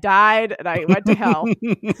dead. I died and I went to hell.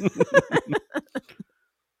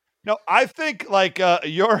 No, I think like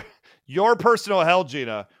your personal hell,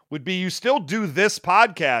 Gina, would be you still do this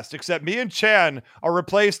podcast, except me and Chan are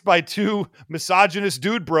replaced by two misogynist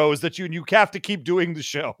dude bros that you have to keep doing the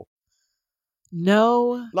show.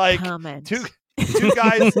 No like comment. Two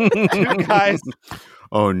guys.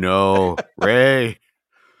 Oh no, Ray.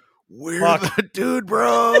 We're the dude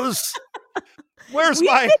bros. Where's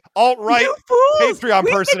my alt-right Patreon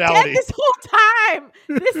personality? This whole time.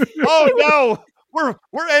 Oh no. We're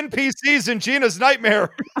NPCs in Gina's nightmare.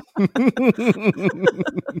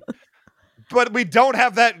 But we don't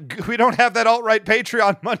have that alt-right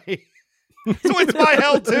Patreon money. So it's my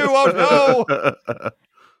hell too. Oh no.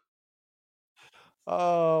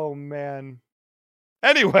 Oh man.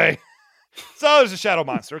 Anyway, so there's a shadow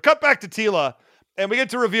monster. Cut back to Teela, and we get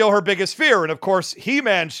to reveal her biggest fear, and of course,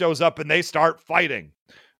 He-Man shows up and they start fighting.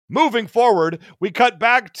 Moving forward, we cut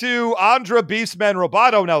back to Andra, Beastman,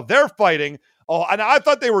 Roboto. Now they're fighting. Oh, and I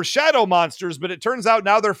thought they were shadow monsters, but it turns out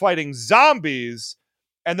now they're fighting zombies,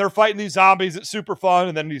 and they're fighting these zombies. It's super fun.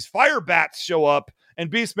 And then these fire bats show up, and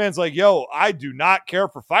Beastman's like, yo, I do not care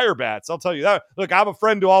for fire bats. I'll tell you that. Look, I'm a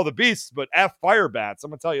friend to all the beasts, but F fire bats.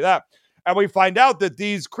 I'm going to tell you that. And we find out that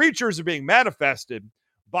these creatures are being manifested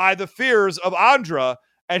by the fears of Andra,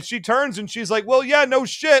 and she turns and she's like, well, yeah, no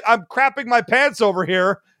shit. I'm crapping my pants over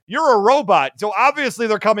here. You're a robot. So obviously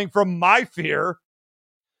they're coming from my fear.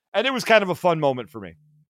 And it was kind of a fun moment for me.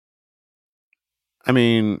 I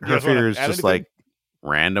mean, her fear is just like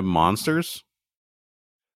random monsters.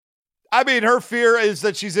 I mean, her fear is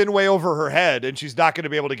that she's in way over her head and she's not going to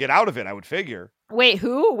be able to get out of it, I would figure. Wait,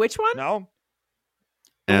 who? Which one? No.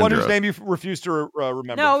 The one whose name you refuse to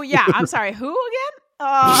remember. No, yeah. I'm sorry. Who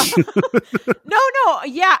again? No.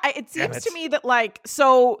 Yeah, it seems to me that like,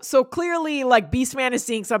 so clearly like Beastman is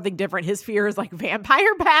seeing something different. His fear is like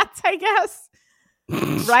vampire bats, I guess.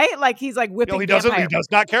 Right? Like he's like whipping. No, he doesn't. He does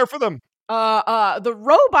not care for them. The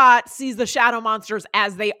robot sees the shadow monsters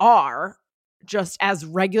as they are, just as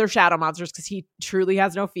regular shadow monsters, because he truly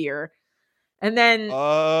has no fear. And then,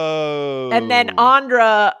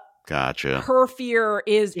 Andra Gotcha. her fear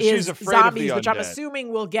is She's afraid of zombies, the which I'm undead.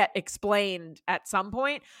 assuming will get explained at some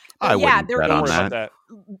point. I wouldn't they're bet on Don't worry that. about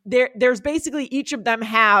that. there's basically each of them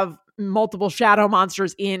have multiple shadow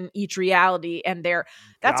monsters in each reality, and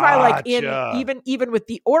that's why like Gotcha. even with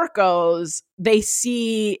the Orcos, they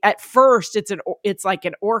see at first it's like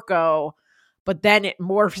an Orco, but then it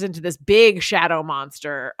morphs into this big shadow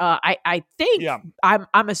monster. I think Yeah.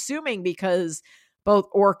 I'm assuming because both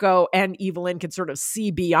Orko and Evelyn could sort of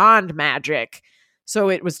see beyond magic, so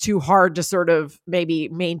it was too hard to sort of maybe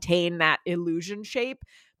maintain that illusion shape.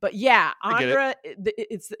 But yeah, I get it. Andra,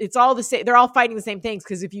 it's all the same. They're all fighting the same things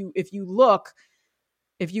because if you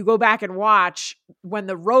go back and watch, when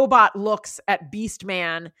the robot looks at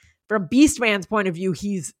Beastman, from Beastman's point of view,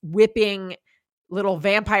 he's whipping little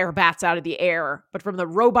vampire bats out of the air. But from the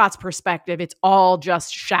robot's perspective, it's all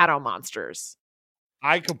just shadow monsters.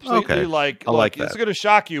 I completely Okay. like. I like Look, it's that. going to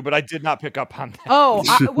shock you, but I did not pick up on that. Oh,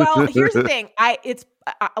 well, here's the thing. It's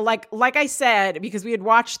like I said, because we had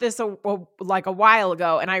watched this a while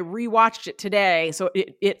ago, and I rewatched it today. So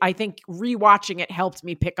I think rewatching it helped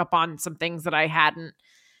me pick up on some things that I hadn't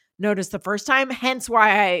noticed the first time. Hence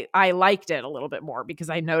why I liked it a little bit more, because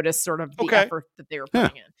I noticed sort of the Okay. effort that they were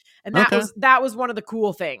putting in, and Okay. that was one of the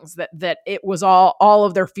cool things that it was all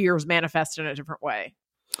of their fears manifest in a different way.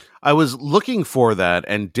 I was looking for that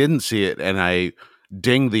and didn't see it, and I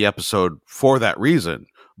dinged the episode for that reason.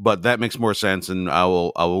 But that makes more sense, and I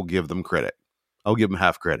will give them credit. I'll give them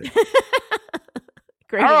half credit.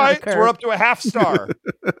 Great. All right, so we're up to a half star.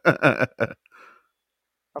 Oh,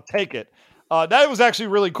 I'll take it. That was actually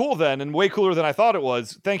really cool then, and way cooler than I thought it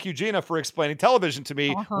was. Thank you, Gina, for explaining television to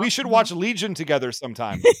me. Uh-huh, We should watch Legion together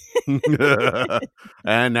sometime.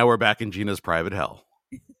 And now we're back in Gina's private hell.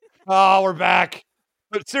 Oh, we're back.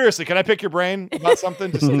 But seriously, can I pick your brain about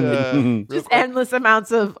something? Just real Just quick? endless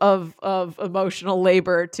amounts of emotional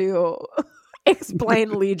labor to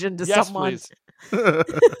explain Legion to Yes, someone. please.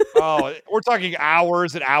 Oh, we're talking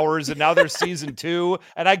hours and hours, and now there's season 2,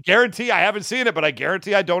 and I guarantee I haven't seen it, but I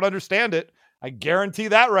guarantee I don't understand it. I guarantee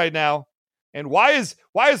that right now. And why is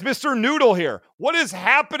Mr. Noodle here? What is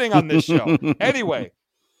happening on this show? Anyway,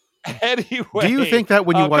 Do you think that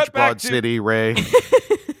when you watch cut back Broad to- City, Ray?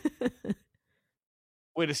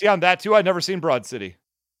 Wait, is he on that too? I've never seen Broad City.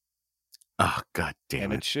 Oh, God damn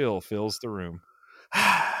And a it. chill fills the room.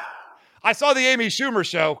 I saw the Amy Schumer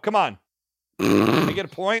show. Come on. I get a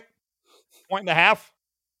point? Point and a half?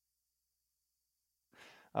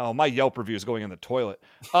 Oh, my Yelp review is going in the toilet.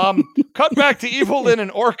 Cut back to Evelyn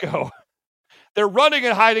and Orko. They're running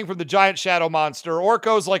and hiding from the giant shadow monster.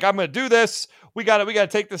 Orko's like, I'm going to do this. We got to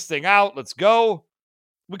take this thing out. Let's go.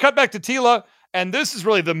 We cut back to Teela, and this is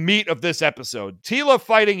really the meat of this episode. Teela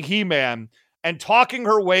fighting He-Man and talking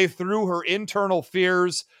her way through her internal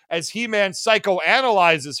fears as He-Man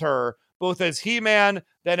psychoanalyzes her, both as He-Man,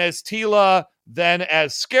 then as Teela, then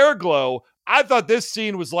as Scareglow. I thought this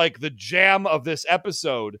scene was like the jam of this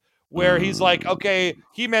episode, where he's like, okay,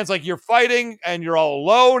 He-Man's like, you're fighting and you're all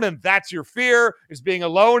alone, and that's your fear, is being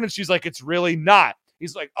alone. And she's like, it's really not.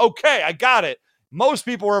 He's like, okay, I got it. Most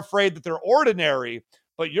people are afraid that they're ordinary,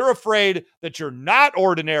 but you're afraid that you're not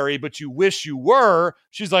ordinary, but you wish you were.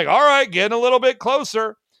 She's like, all right, getting a little bit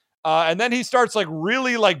closer. And then he starts like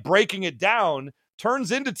really like breaking it down,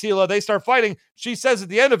 turns into Teela. They start fighting. She says at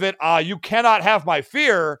the end of it, you cannot have my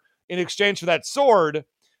fear in exchange for that sword.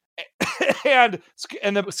 and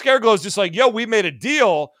the Scareglow is just like, yo, we made a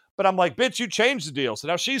deal. But I'm like, bitch, you changed the deal. So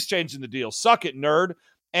now she's changing the deal. Suck it, nerd.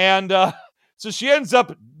 And so she ends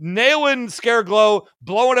up nailing Scareglow,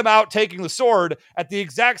 blowing him out, taking the sword. At the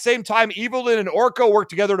exact same time, Evelyn and Orko work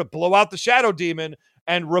together to blow out the Shadow Demon.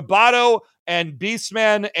 And Roboto and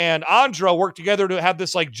Beastman and Andra work together to have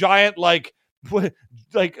this like giant, like what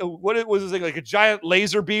it was, like a giant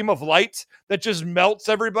laser beam of light that just melts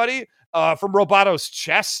everybody from Roboto's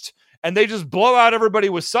chest. And they just blow out everybody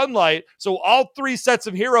with sunlight. So all three sets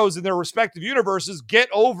of heroes in their respective universes get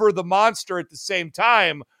over the monster at the same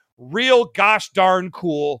time. Real gosh darn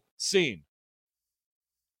cool scene.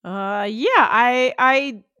 Yeah,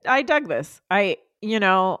 I dug this. I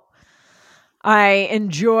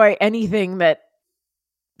enjoy anything that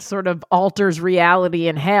sort of alters reality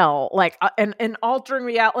in hell, like and altering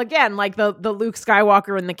reality again, like the Luke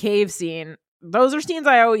Skywalker in the cave scene. Those are scenes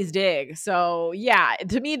I always dig. So yeah,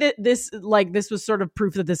 to me this was sort of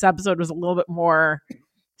proof that this episode was a little bit more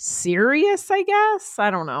serious, I guess.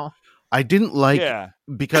 I don't know. I didn't like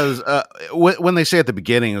because when they say at the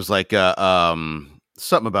beginning, it was like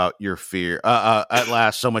something about your fear. At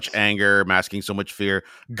last, so much anger masking so much fear.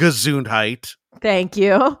 Gesundheit. Thank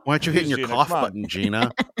you. Why aren't you hitting your Gina, cough come on. button,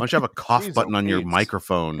 Gina? Why don't you have a cough Jeez, button on your Louise.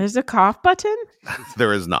 microphone? There's a cough button?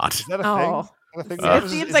 There is not. Is that a Oh. thing? Is that a thing? It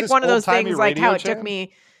Is seems this like one of those old-timey things like how radio it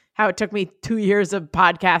took channel? me 2 years of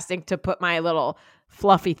podcasting to put my little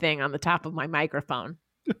fluffy thing on the top of my microphone.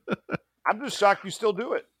 I'm just shocked you still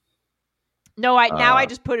do it. No, now I Uh,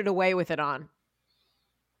 just put it away with it on.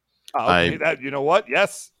 Oh, okay, you know what?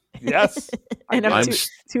 Yes. Yes. And I'm I'm too, s-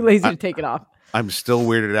 too lazy to take it off. I'm still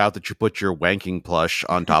weirded out that you put your wanking plush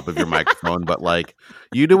on top of your microphone, but like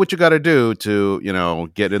you do what you got to do to,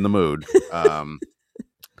 get in the mood.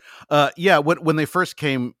 Yeah, when they first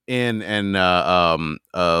came in and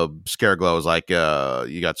Scareglow was like,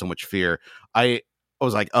 you got so much fear. I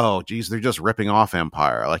was like, oh, geez, they're just ripping off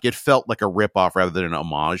Empire. Like it felt like a rip off rather than an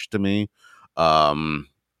homage to me. And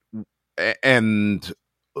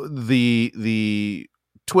the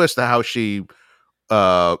twist of how she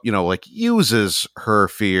uses her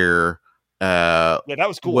fear Yeah, that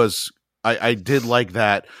was cool. I did like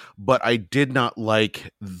that, but I did not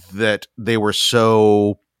like that they were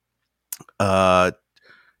so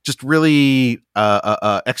just really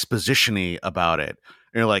exposition-y about it.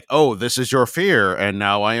 And you're like, oh, this is your fear, and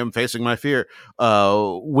now I am facing my fear.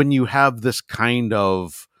 When you have this kind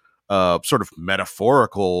of sort of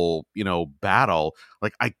metaphorical, battle,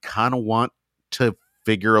 like I kind of want to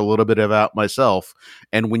figure a little bit of out myself.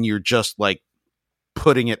 And when you're just like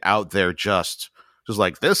putting it out there, just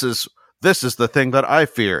like this is the thing that I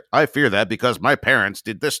fear. I fear that because my parents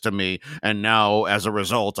did this to me, and now as a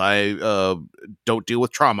result, I don't deal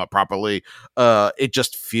with trauma properly. It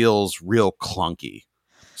just feels real clunky.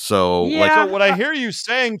 So, Yeah. So what I hear you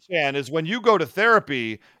saying, Chan, is when you go to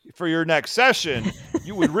therapy for your next session,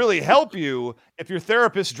 you would really help you if your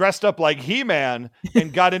therapist dressed up like He-Man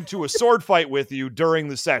and got into a sword fight with you during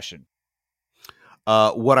the session.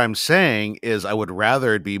 What I'm saying is I would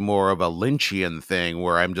rather it be more of a Lynchian thing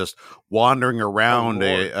where I'm just wandering around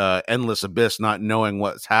a endless abyss, not knowing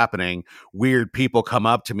what's happening. Weird people come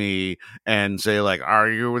up to me and say like, are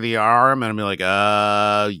you the arm? And I'm like,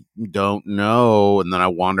 don't know. And then I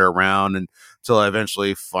wander around until I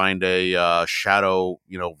eventually find a shadow,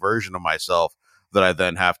 version of myself that I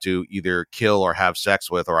then have to either kill or have sex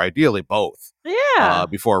with, or ideally both. Yeah.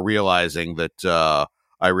 Before realizing that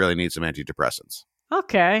I really need some antidepressants.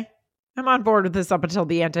 Okay. I'm on board with this up until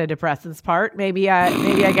the antidepressants part. Maybe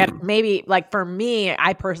like for me,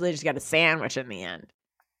 I personally just get a sandwich in the end.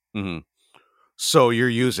 Mm-hmm. So you're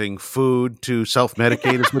using food to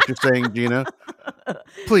self-medicate is what you're saying, Gina?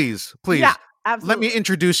 Please, Yeah, absolutely. let me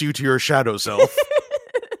introduce you to your shadow self.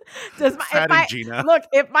 Gina. Look,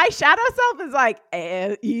 if my shadow self is like,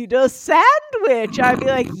 eat a sandwich, I'd be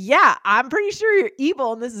like, yeah, I'm pretty sure you're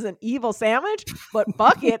evil and this is an evil sandwich, but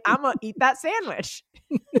fuck it, I'm going to eat that sandwich.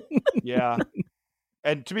 Yeah.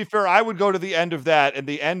 And to be fair, I would go to the end of that, and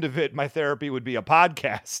the end of it, my therapy would be a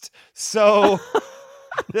podcast. So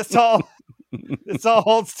this all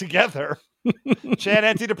holds together. Chan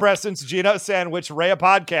antidepressants, Gina a sandwich, Ray a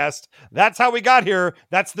podcast. That's how we got here.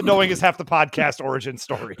 That's the Knowing is Half the Podcast origin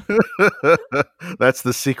story. That's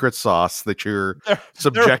the secret sauce that you're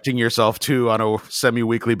subjecting yourself to on a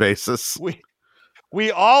semi-weekly basis.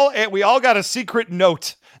 We all got a secret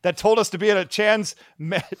note that told us to be at a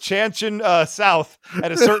Chanchin South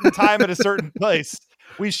at a certain time at a certain place.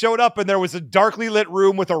 We showed up and there was a darkly lit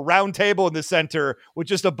room with a round table in the center with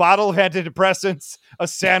just a bottle of antidepressants, a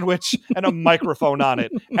sandwich, and a microphone on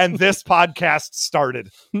it. And this podcast started,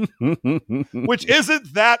 which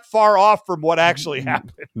isn't that far off from what actually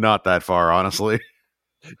happened. Not that far, honestly.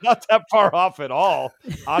 Not that far off at all.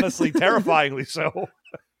 Honestly, terrifyingly so.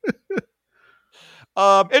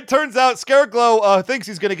 It turns out Scareglow thinks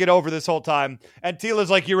he's going to get over this whole time. And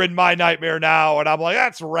Teela's like, you're in my nightmare now. And I'm like,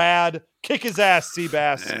 that's rad. Kick his ass,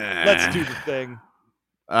 Seabass. Let's do the thing.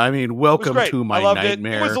 I mean, welcome to my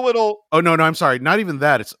nightmare. It was a little... Oh, no, I'm sorry. Not even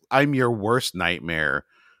that. It's I'm your worst nightmare.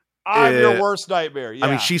 I'm your worst nightmare. Yeah. I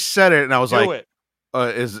mean, she said it and I was do like,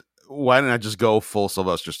 why didn't I just go full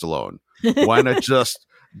Sylvester Stallone? Why not just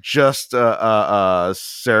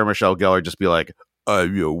Sarah Michelle Gellar just be like,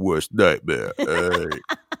 I'm your worst nightmare.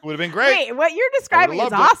 Would have been great. Wait, what you're describing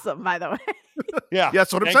is awesome, by the way. Yeah,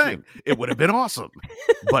 that's what I'm saying. It would have been awesome,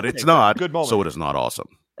 but it's not. Good moment. So it is not awesome.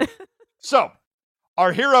 So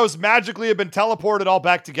our heroes magically have been teleported all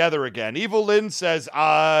back together again. Evil Lynn says,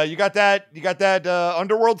 you got that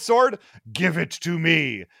underworld sword? Give it to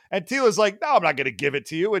me. And Teela's like, no, I'm not going to give it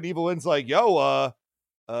to you. And Evil Lynn's like, yo,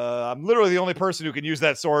 I'm literally the only person who can use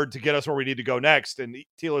that sword to get us where we need to go next. And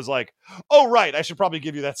Teela's like, oh, right, I should probably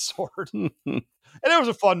give you that sword. And it was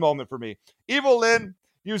a fun moment for me. Evil Lynn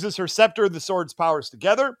uses her scepter and the sword's powers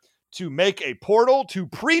together to make a portal to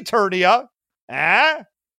Preternia.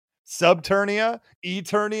 Subternia,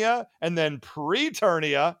 Eternia, and then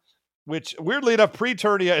Preternia, which weirdly enough,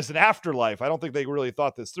 Preternia is an afterlife. I don't think they really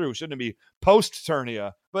thought this through. Shouldn't it be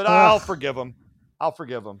Post-Ternia? But I'll forgive them.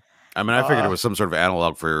 I mean, I figured it was some sort of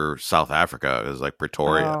analog for South Africa. It was like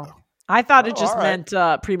Pretoria. I thought it just meant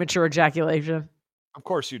premature ejaculation. Of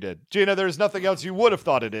course you did. Gina, there's nothing else you would have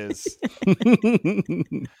thought it is.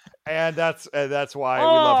 And that's why we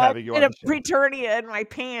love having you on the show. Preternia in my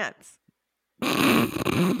pants.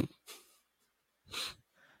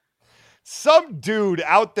 Some dude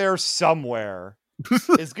out there somewhere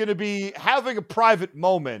is going to be having a private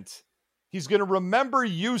moment. He's going to remember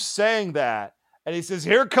you saying that. And he says,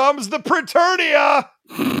 here comes the Preternia.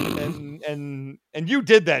 And you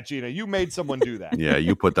did that, Gina. You made someone do that. Yeah,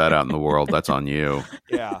 you put that out in the world. That's on you.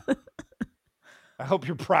 Yeah. I hope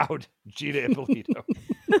you're proud, Gina Ippolito.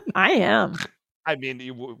 I am. I mean,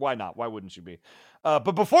 why not? Why wouldn't you be?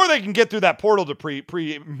 But before they can get through that portal to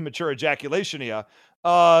premature ejaculation, the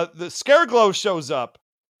Scareglow shows up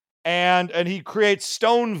and he creates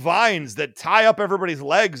stone vines that tie up everybody's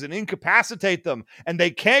legs and incapacitate them, and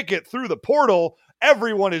they can't get through the portal.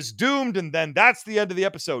 Everyone is doomed, and then that's the end of the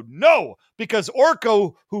episode. No, because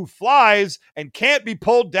Orko, who flies and can't be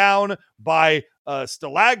pulled down by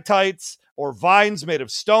stalactites or vines made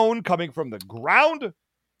of stone coming from the ground.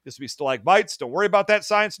 This would be stalagmites. Don't worry about that,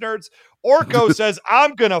 science nerds. Orko says,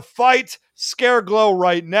 I'm going to fight Scareglow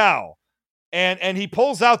right now. And he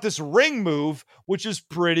pulls out this ring move, which is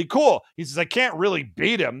pretty cool. He says, I can't really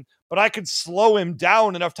beat him, but I can slow him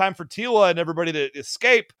down enough time for Teela and everybody to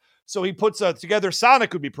escape. So he puts together,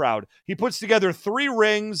 Sonic would be proud. He puts together 3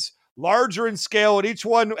 rings, larger in scale, and each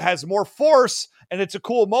one has more force. And it's a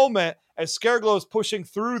cool moment as Scareglow is pushing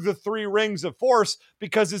through the 3 rings of force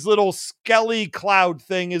because his little skelly cloud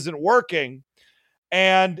thing isn't working.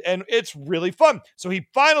 And it's really fun. So he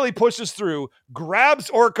finally pushes through, grabs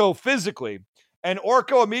Orko physically, and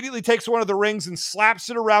Orko immediately takes one of the rings and slaps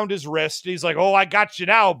it around his wrist. He's like, oh, I got you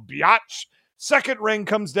now, biatch. Second ring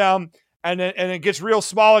comes down, and it gets real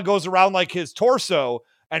small and goes around like his torso.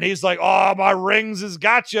 And he's like, oh, my rings has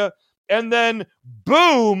got you. And then,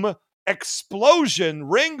 boom, explosion.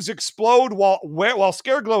 Rings explode while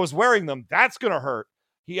Scareglow is wearing them. That's going to hurt.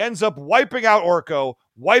 He ends up wiping out Orko,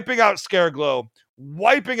 wiping out Scareglow,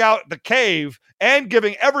 wiping out the cave, and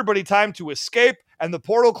giving everybody time to escape. And the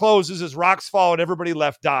portal closes as rocks fall and everybody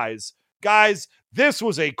left dies. Guys, this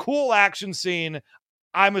was a cool action scene.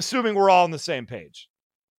 I'm assuming we're all on the same page.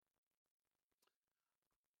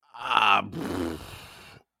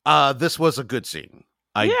 This was a good scene.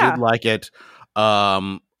 I did like it.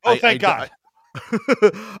 Thank God.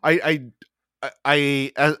 I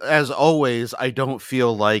as always, I don't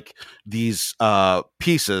feel like these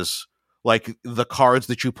pieces, like the cards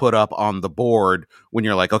that you put up on the board when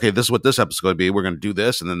you're like, okay, this is what this episode's going to be. We're going to do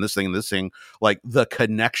this and then this thing and this thing. Like the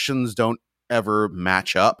connections don't ever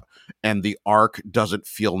match up and the arc doesn't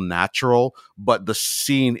feel natural. But the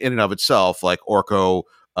scene in and of itself, like Orko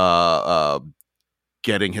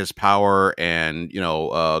getting his power and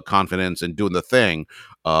confidence and doing the thing,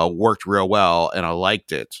 worked real well, and I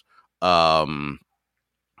liked it. I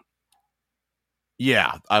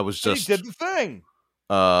was just he did the thing.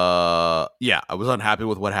 I was unhappy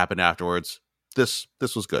with what happened afterwards. This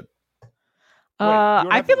was good.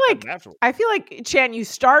 I feel like Chan, you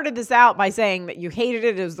started this out by saying that you hated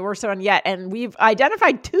it. It was the worst one yet, and we've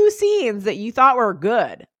identified 2 scenes that you thought were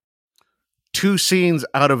good. 2 scenes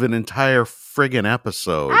out of an entire friggin'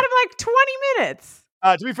 episode. Out of like 20 minutes.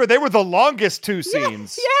 To be fair, they were the longest 2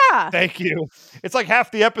 scenes. Yeah. Thank you. It's like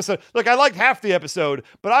half the episode. Look, I liked half the episode,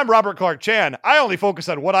 but I'm Robert Clark Chan. I only focus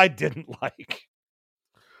on what I didn't like.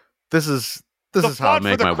 This is how I make my way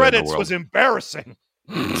in the world. The credits was embarrassing.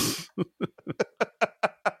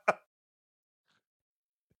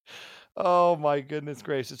 Oh my goodness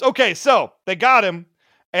gracious. Okay, so they got him.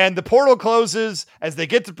 And the portal closes as they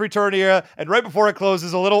get to Preternia, and right before it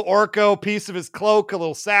closes, a little Orko piece of his cloak, a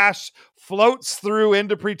little sash, floats through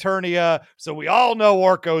into Preternia, so we all know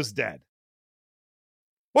Orko's dead.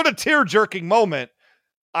 What a tear-jerking moment.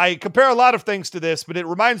 I compare a lot of things to this, but it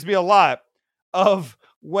reminds me a lot of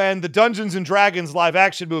when the Dungeons & Dragons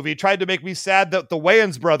live-action movie tried to make me sad that the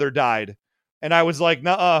Wayans brother died. And I was like,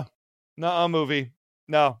 nuh-uh, movie,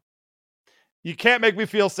 no. You can't make me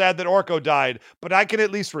feel sad that Orko died, but I can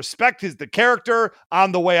at least respect the character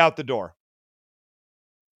on the way out the door.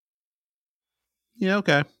 Yeah,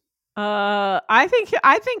 okay. I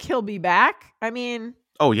think he'll be back. I mean,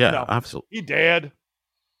 oh yeah, absolutely. He dead.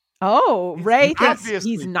 Oh, Ray thinks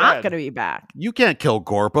he's not going to be back. You can't kill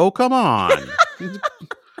Gorpo. Come on.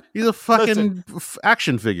 He's a fucking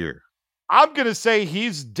action figure. I'm going to say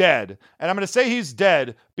he's dead. And I'm going to say he's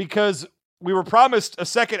dead because we were promised a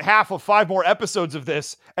second half of 5 more episodes of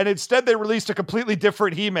this, and instead they released a completely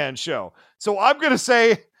different He-Man show. So I'm going to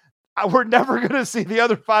say we're never going to see the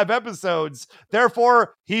other 5 episodes.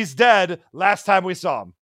 Therefore, he's dead last time we saw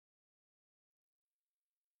him.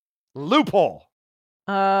 Loophole.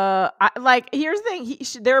 Here's the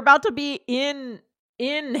thing. They're about to be in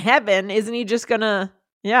heaven. Isn't he just gonna,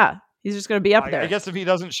 he's just gonna be up there. I guess if he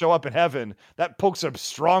doesn't show up in heaven, that pokes a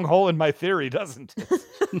strong hole in my theory, doesn't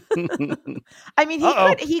it? I mean,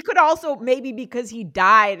 he could also, maybe because he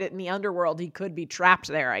died in the underworld, he could be trapped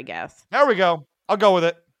there, I guess. There we go. I'll go with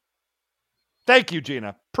it. Thank you,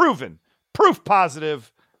 Gina. Proven. Proof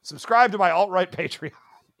positive. Subscribe to my alt-right Patreon.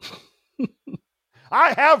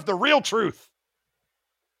 I have the real truth.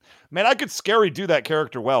 Man, I could scary do that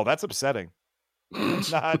character well. That's upsetting. I'm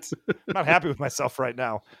not happy with myself right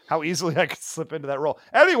now. How easily I could slip into that role.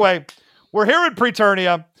 Anyway, we're here in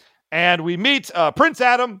Preternia, and we meet Prince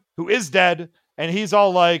Adam, who is dead, and he's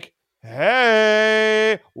all like,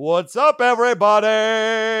 "Hey, what's up,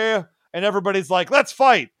 everybody?" And everybody's like, "Let's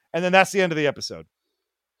fight." And then that's the end of the episode.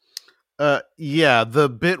 Yeah, the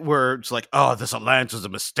bit where it's like, "Oh, this alliance is a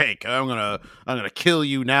mistake. I'm gonna kill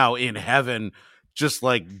you now in heaven." Just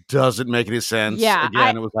like doesn't make any sense. Yeah,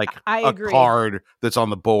 again, it was like I a agree. card that's on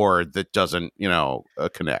the board that doesn't,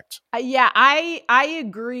 connect. I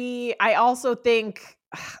agree. I also think,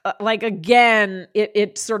 again,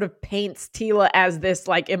 it sort of paints Teela as this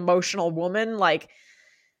like emotional woman. Like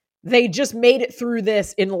they just made it through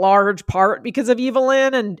this in large part because of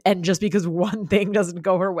Evelyn, and just because one thing doesn't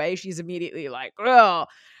go her way, she's immediately like, oh.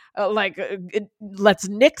 Let's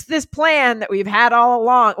nix this plan that we've had all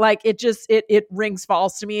along. Like it rings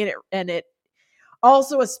false to me, and it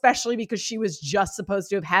also, especially because she was just supposed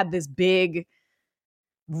to have had this big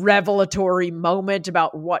revelatory moment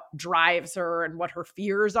about what drives her and what her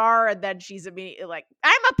fears are, and then she's immediately like,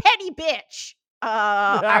 "I'm a petty bitch."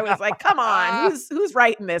 I was like, "Come on, who's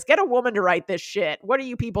writing this? Get a woman to write this shit. What are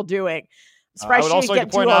you people doing?" I'm surprised she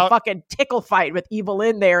didn't get into a fucking tickle fight with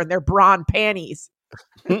Evelyn there in their brawn panties.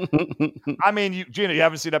 I mean, Gina, you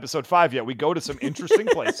haven't seen episode 5 yet. We go to some interesting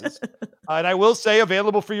places. And I will say,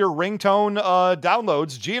 available for your ringtone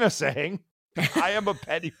downloads, Gina saying, "I am a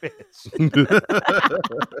petty bitch."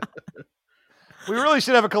 We really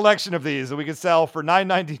should have a collection of these that we could sell for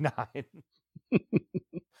 $9.99.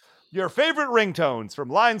 Your favorite ringtones from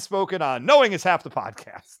lines spoken on Knowing Is Half the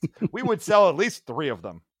Podcast. We would sell at least 3 of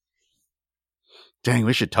them. Dang,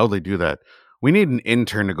 we should totally do that. We need an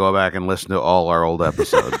intern to go back and listen to all our old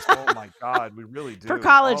episodes. Oh my God, we really do. For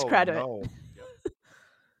college credit. No.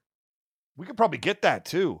 We could probably get that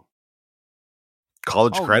too.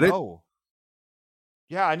 College credit? No.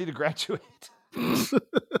 Yeah, I need to graduate. Wait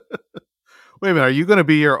a minute, are you going to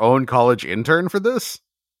be your own college intern for this?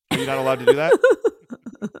 Are you not allowed to do that?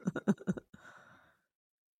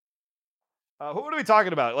 Who are we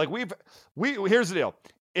talking about? Like here's the deal.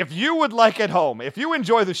 If you would like at home, if you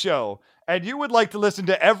enjoy the show and you would like to listen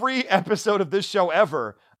to every episode of this show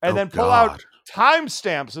ever, and then pull out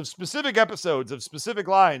timestamps of specific episodes of specific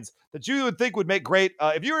lines that you would think would make great,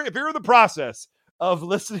 if you're in the process of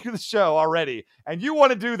listening to the show already and you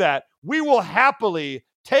want to do that, we will happily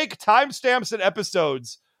take timestamps and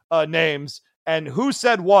episodes names and who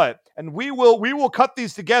said what, and we will cut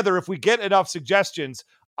these together if we get enough suggestions.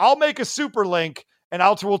 I'll make a super link. And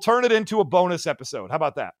we'll turn it into a bonus episode. How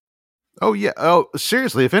about that? Oh, yeah. Oh,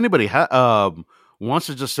 seriously, if anybody wants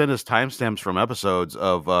to just send us timestamps from episodes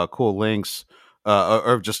of cool links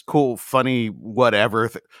or just cool, funny, whatever.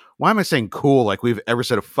 Why am I saying cool like we've ever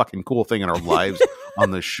said a fucking cool thing in our lives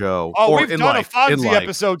on this show? Oh, we've done a Fonzie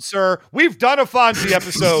episode, sir. We've done a Fonzie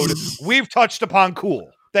episode. We've touched upon cool.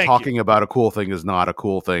 Talking about a cool thing is not a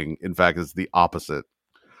cool thing. In fact, it's the opposite.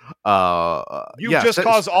 Just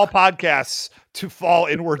caused all podcasts to fall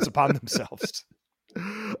inwards upon themselves.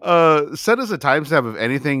 Send us a timestamp of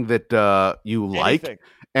anything that you like,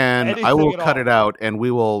 and anything I will cut it out, and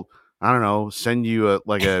we will, I don't know, send you a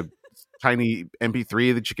tiny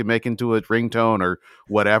MP3 that you can make into a ringtone or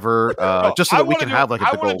whatever, just so that we can have like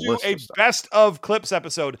a big old list. A best of clips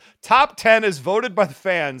episode. Top 10 is voted by the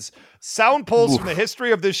fans. Sound pulls from the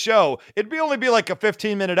history of this show. It'd only be like a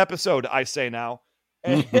 15-minute episode, I say now.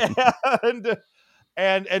 And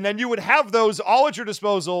then you would have those all at your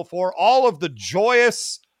disposal for all of the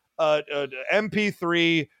joyous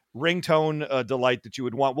MP3 ringtone delight that you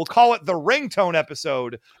would want. We'll call it the ringtone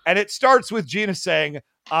episode, and it starts with Gina saying,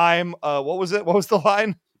 "I'm what was it? What was the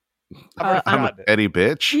line? I'm a petty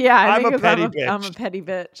bitch." Yeah, I'm a petty bitch. I'm a petty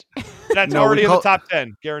bitch. That's already in the top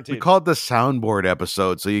 10, guaranteed. We call it the soundboard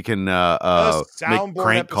episode, so you can make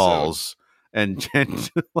crank calls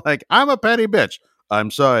and like, I'm a petty bitch.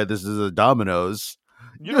 I'm sorry, this is a Domino's.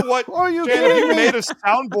 You know what? Oh, you Jan, if you made a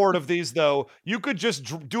soundboard of these, though, you could just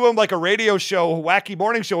do them like a radio show, a wacky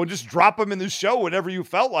morning show, and just drop them in the show whenever you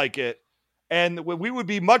felt like it. And we would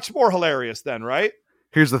be much more hilarious then, right?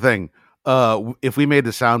 Here's the thing. If we made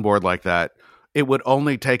the soundboard like that, it would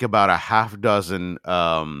only take about a half dozen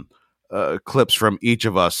clips from each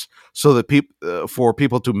of us so that for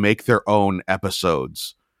people to make their own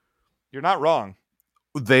episodes. You're not wrong.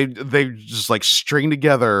 They just like string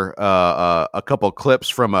together a couple clips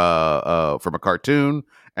from a cartoon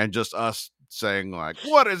and just us saying like,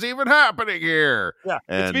 what is even happening here? Yeah,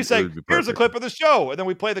 and it's me saying, here's a clip of the show, and then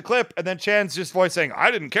we play the clip, and then Chan's just voice saying,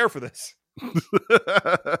 I didn't care for this.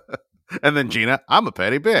 And then Gina, I'm a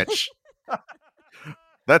petty bitch.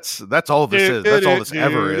 That's all this is. That's all this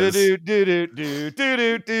ever is.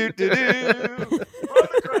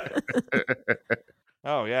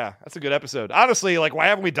 Oh yeah, that's a good episode. Honestly, like, why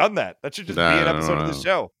haven't we done that? That should just be an episode of the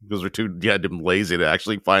show. Because we're too lazy to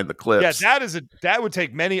actually find the clips. Yeah, that would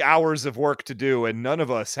take many hours of work to do, and none of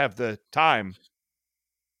us have the time.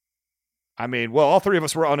 I mean, well, all three of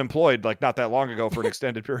us were unemployed like not that long ago for an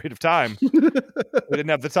extended period of time. We didn't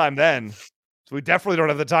have the time then, so we definitely don't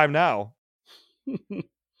have the time now.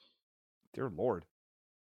 Dear Lord.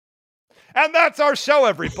 And that's our show,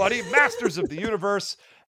 everybody. Masters of the Universe.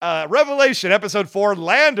 Revelation, episode 4,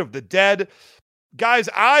 Land of the Dead. Guys,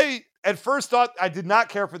 I at first thought I did not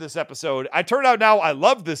care for this episode. I turned out now I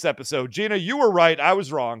love this episode. Gina, you were right. I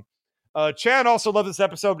was wrong. Chan also loved this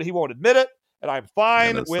episode, but he won't admit it. And I'm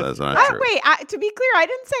fine with... Wait, to be clear, I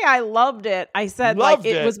didn't say I loved it. I said like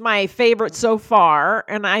it was my favorite so far,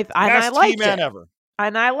 and I liked it. Ever.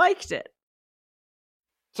 And I liked it.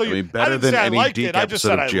 So I mean, better than any Deke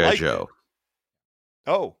episode of G.I. Joe.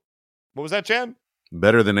 Oh, what was that, Chan?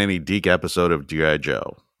 Better than any Deke episode of G.I.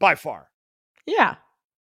 Joe. By far. Yeah.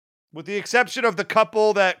 With the exception of the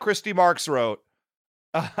couple that Christy Marks wrote,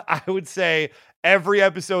 I would say every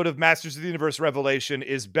episode of Masters of the Universe Revelation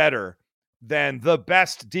is better than the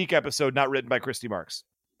best Deke episode not written by Christy Marks.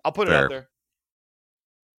 I'll put it out there.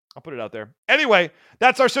 I'll put it out there. Anyway,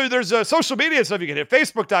 that's our show. There's social media stuff you can hit.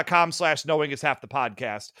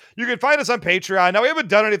 Facebook.com/knowingishalfthepodcast. You can find us on Patreon. Now, we haven't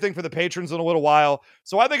done anything for the patrons in a little while,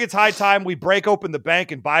 so I think it's high time we break open the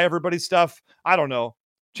bank and buy everybody stuff. I don't know.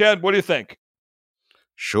 Chad, what do you think?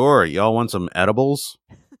 Sure. Y'all want some edibles?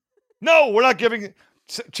 No, we're not giving...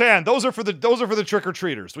 Chan, those are for the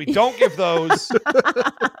trick-or-treaters. We don't give those.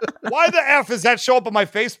 Why the F does that show up on my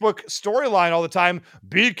Facebook storyline all the time?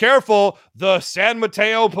 Be careful. The San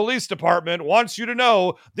Mateo Police Department wants you to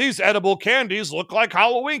know these edible candies look like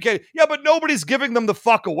Halloween candy. Yeah, but nobody's giving them the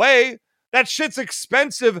fuck away. That shit's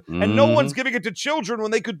expensive, and no one's giving it to children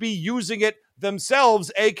when they could be using it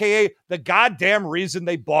themselves, a.k.a. the goddamn reason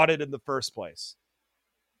they bought it in the first place.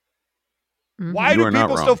 Why do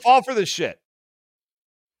people still fall for this shit?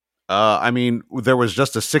 I mean, there was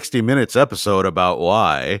just a 60 Minutes episode about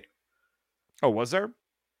why. Oh, was there?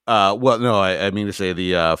 Well, no, I mean to say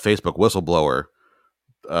the Facebook whistleblower.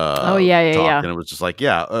 Yeah. And it was just like,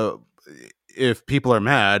 if people are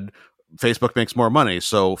mad, Facebook makes more money.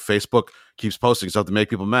 So Facebook keeps posting stuff to make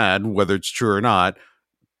people mad, whether it's true or not.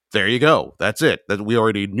 There you go. That's it. That we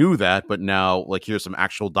already knew that, but now, like, here's some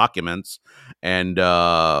actual documents, and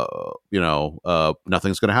nothing's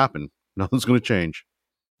going to happen. Nothing's going to change.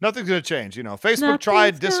 Nothing's going to change. You know, Facebook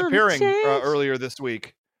tried disappearing earlier this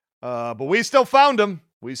week, but we still found them.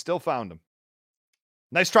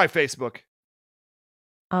 Nice try, Facebook.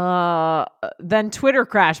 Then Twitter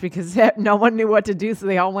crashed because no one knew what to do, so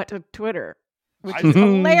they all went to Twitter, which is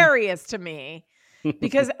hilarious to me.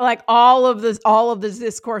 Because like all of this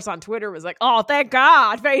discourse on Twitter was like, oh, thank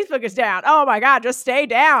God Facebook is down. Oh my God, just stay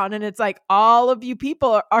down. And it's like all of you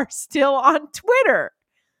people are still on Twitter.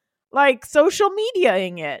 Like social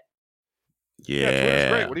mediaing it. Yeah.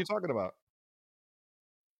 Twitter's great. What are you talking about?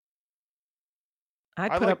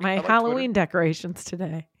 I put up my Halloween decorations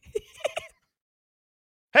today.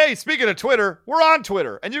 Hey, speaking of Twitter, we're on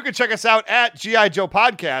Twitter, and you can check us out at G.I. Joe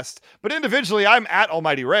Podcast. But individually, I'm at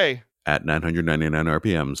Almighty Ray. At 999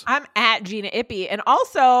 RPMs. I'm at Gina Ippy. And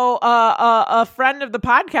also, a friend of the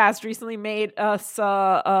podcast recently made us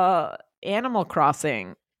Animal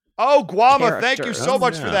Crossing. Oh, Guama, thank you so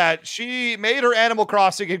much for that. She made her Animal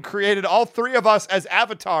Crossing and created all three of us as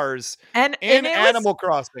avatars in Animal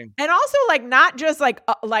Crossing. And also, like, not just like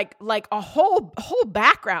a whole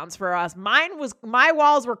backgrounds for us. My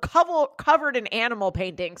walls were covered in animal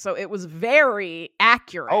painting, so it was very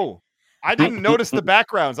accurate. Oh, I didn't notice the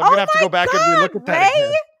backgrounds. I'm gonna have to go back and relook at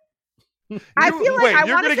that again. I feel like wait,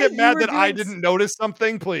 you're going to get mad that I didn't notice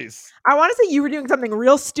something, please. I want to say you were doing something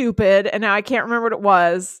real stupid, and now I can't remember what it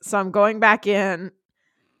was, so I'm going back in.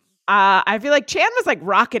 I feel like Chan was like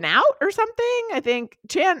rocking out or something. I think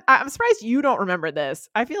Chan, I'm surprised you don't remember this.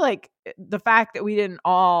 I feel like the fact that we didn't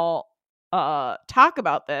all talk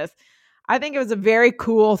about this, I think it was a very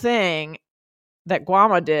cool thing that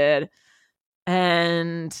Guama did.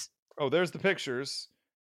 And there's the pictures.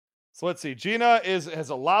 So let's see. Gina has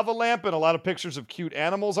a lava lamp and a lot of pictures of cute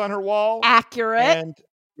animals on her wall. Accurate. And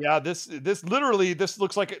yeah, this literally, this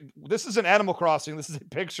looks like this is an Animal Crossing. This is a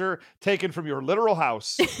picture taken from your literal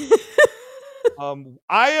house.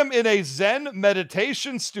 I am in a Zen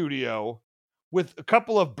meditation studio with a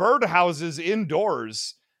couple of bird houses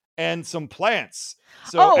and some plants.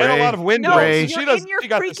 So and a lot of windows. Ray, you're in your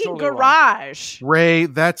freaking garage. Ray,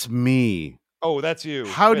 that's me. Oh, that's you.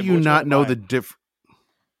 How do you not know the difference?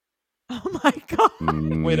 Oh my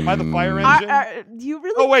god! Wait, am I the fire engine? You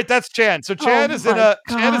really? Oh wait, that's Chan. So Chan is in a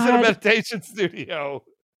meditation studio.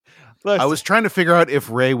 Listen. I was trying to figure out if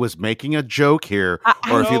Ray was making a joke here,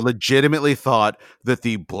 or if he legitimately thought that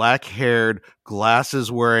the black-haired,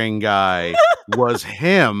 glasses-wearing guy was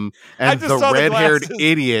him, and the red-haired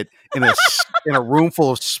idiot in a room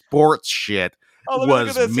full of sports shit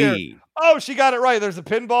was me. Here. Oh, she got it right. There's a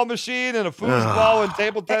pinball machine and a foosball and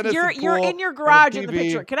table tennis. You're in your garage in the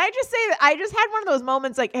picture. Can I just say that I just had one of those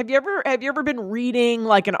moments? Like, have you ever been reading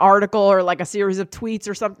like an article or like a series of tweets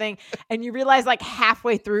or something, and you realize like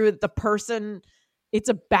halfway through that the person it's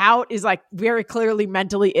about is like very clearly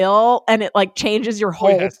mentally ill, and it like changes your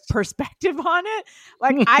whole perspective on it.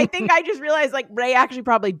 Like, I think I just realized like Ray actually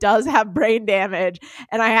probably does have brain damage,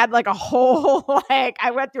 and I had like a whole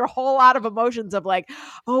I went through a whole lot of emotions of like,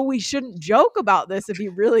 oh, we shouldn't joke about this if he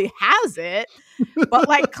really has it, but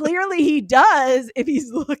like clearly he does if he's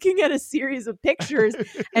looking at a series of pictures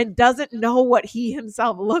and doesn't know what he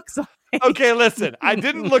himself looks like. Okay, listen, I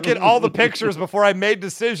didn't look at all the pictures before I made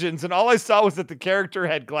decisions, and all I saw was that the character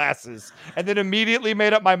had glasses, and then immediately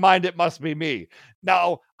made up my mind it must be me.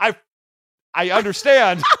 Now, I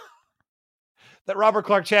understand that Robert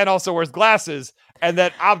Clark Chan also wears glasses, and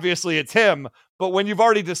that obviously it's him, but when you've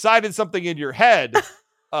already decided something in your head,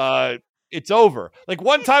 it's over. Like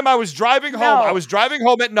one time I was driving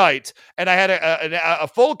home at night, and I had a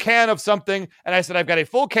full can of something, and I said, I've got a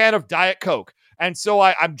full can of Diet Coke. And so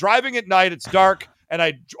I'm driving at night, it's dark, and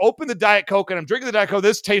I open the Diet Coke, and I'm drinking the Diet Coke.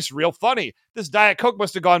 This tastes real funny. This Diet Coke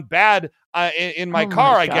must have gone bad in my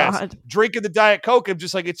car, I guess. Drinking the Diet Coke, I'm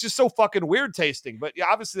just like, it's just so fucking weird tasting. But yeah,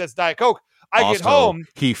 obviously that's Diet Coke. I get home.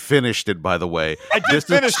 He finished it, by the way. I did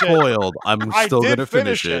finish it. Spoiled. I'm still going to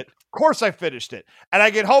finish it. Of course I finished it. And I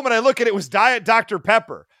get home, and I look at it was Diet Dr.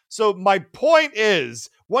 Pepper. So my point is,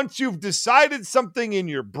 once you've decided something in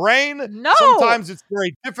your brain, sometimes it's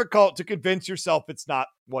very difficult to convince yourself it's not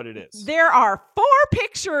what it is. There are 4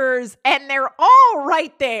 pictures, and they're all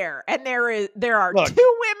right there. And there are 2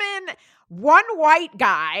 women, 1 white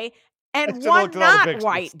guy, and 1 not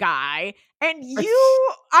white guy. And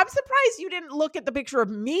I'm surprised you didn't look at the picture of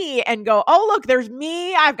me and go, oh, look, there's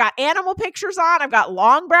me. I've got animal pictures on. I've got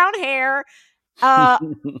long brown hair.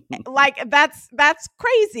 Like that's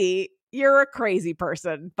crazy. You're a crazy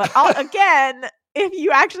person. But again, if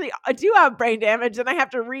you actually do have brain damage, then I have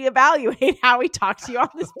to reevaluate how we talk to you on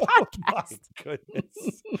this podcast. Oh my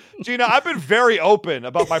goodness. Gina, I've been very open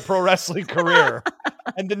about my pro wrestling career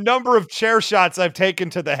and the number of chair shots I've taken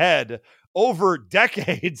to the head over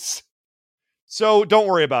decades. So don't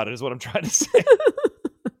worry about it, is what I'm trying to say.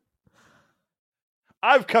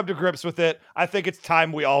 I've come to grips with it. I think it's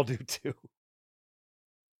time we all do too.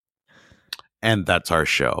 And that's our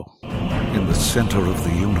show. In the center of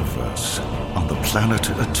the universe, on the planet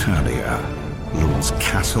Eternia, looms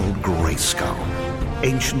Castle Grayskull,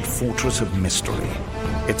 ancient fortress of mystery.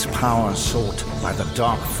 Its power sought by the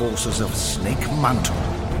dark forces of Snake Mountain,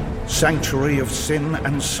 sanctuary of sin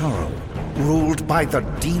and sorrow, ruled by the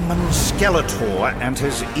demon Skeletor and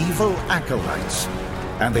his evil acolytes.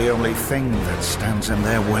 And the only thing that stands in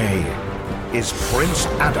their way is Prince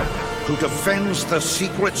Adam, who defends the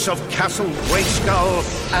secrets of Castle Grayskull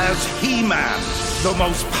as He-Man, the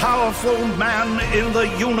most powerful man in the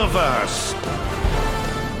universe.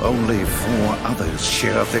 Only 4 others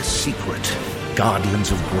share this secret,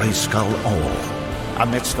 guardians of Grayskull all,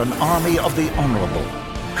 amidst an army of the honorable,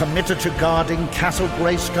 committed to guarding Castle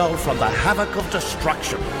Grayskull from the havoc of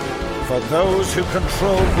destruction. For those who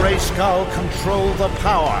control Grayskull control the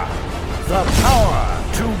power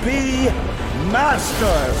to be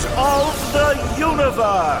Masters of the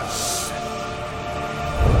Universe!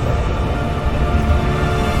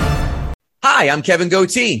 Hi, I'm Kevin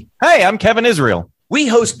Goatee. Hey, I'm Kevin Israel. We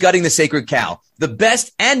host Gutting the Sacred Cow, the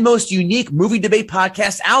best and most unique movie debate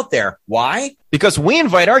podcast out there. Why? Because we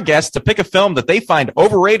invite our guests to pick a film that they find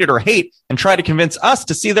overrated or hate and try to convince us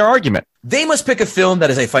to see their argument. They must pick a film that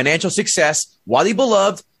is a financial success, widely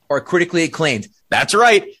beloved, or critically acclaimed. That's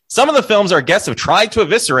right. Some of the films our guests have tried to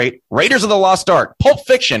eviscerate: Raiders of the Lost Ark, Pulp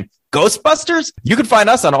Fiction, Ghostbusters. You can find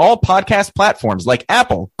us on all podcast platforms like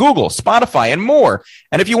Apple, Google, Spotify, and more.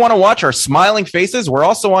 And if you want to watch our smiling faces, we're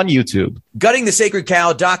also on YouTube.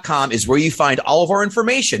 GuttingTheSacredCow.com is where you find all of our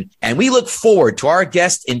information. And we look forward to our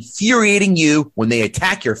guests infuriating you when they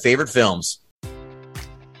attack your favorite films.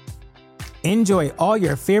 Enjoy all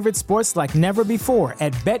your favorite sports like never before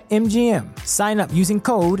at BetMGM. Sign up using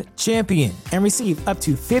code CHAMPION and receive up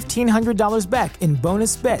to $1,500 back in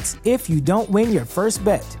bonus bets if you don't win your first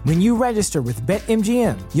bet. When you register with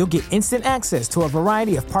BetMGM, you'll get instant access to a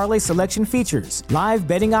variety of parlay selection features, live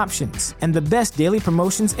betting options, and the best daily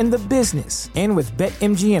promotions in the business. And with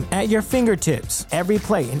BetMGM at your fingertips, every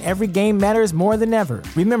play and every game matters more than ever.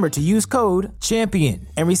 Remember to use code CHAMPION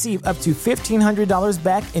and receive up to $1,500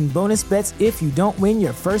 back in bonus bets if you don't win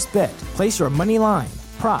your first bet. Place your money line,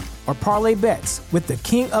 prop, or parlay bets with the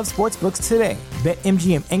king of sportsbooks today.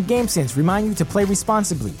 BetMGM and GameSense remind you to play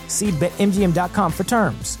responsibly. See BetMGM.com for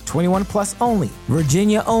terms. 21 plus only.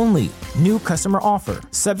 Virginia only. New customer offer.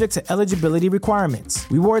 Subject to eligibility requirements.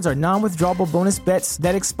 Rewards are non-withdrawable bonus bets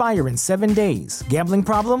that expire in 7 days. Gambling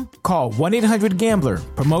problem? Call 1-800-GAMBLER.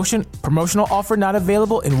 Promotional offer not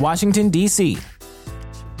available in Washington, D.C.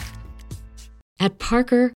 At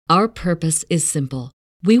Parker, our purpose is simple.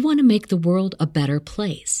 We want to make the world a better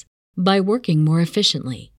place by working more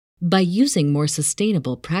efficiently, by using more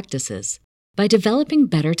sustainable practices, by developing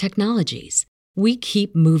better technologies. We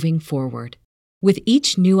keep moving forward. With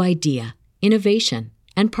each new idea, innovation,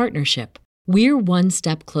 and partnership, we're one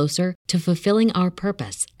step closer to fulfilling our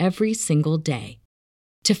purpose every single day.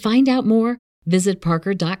 To find out more, visit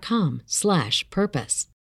parker.com/purpose.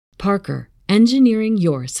 Parker, engineering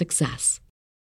your success.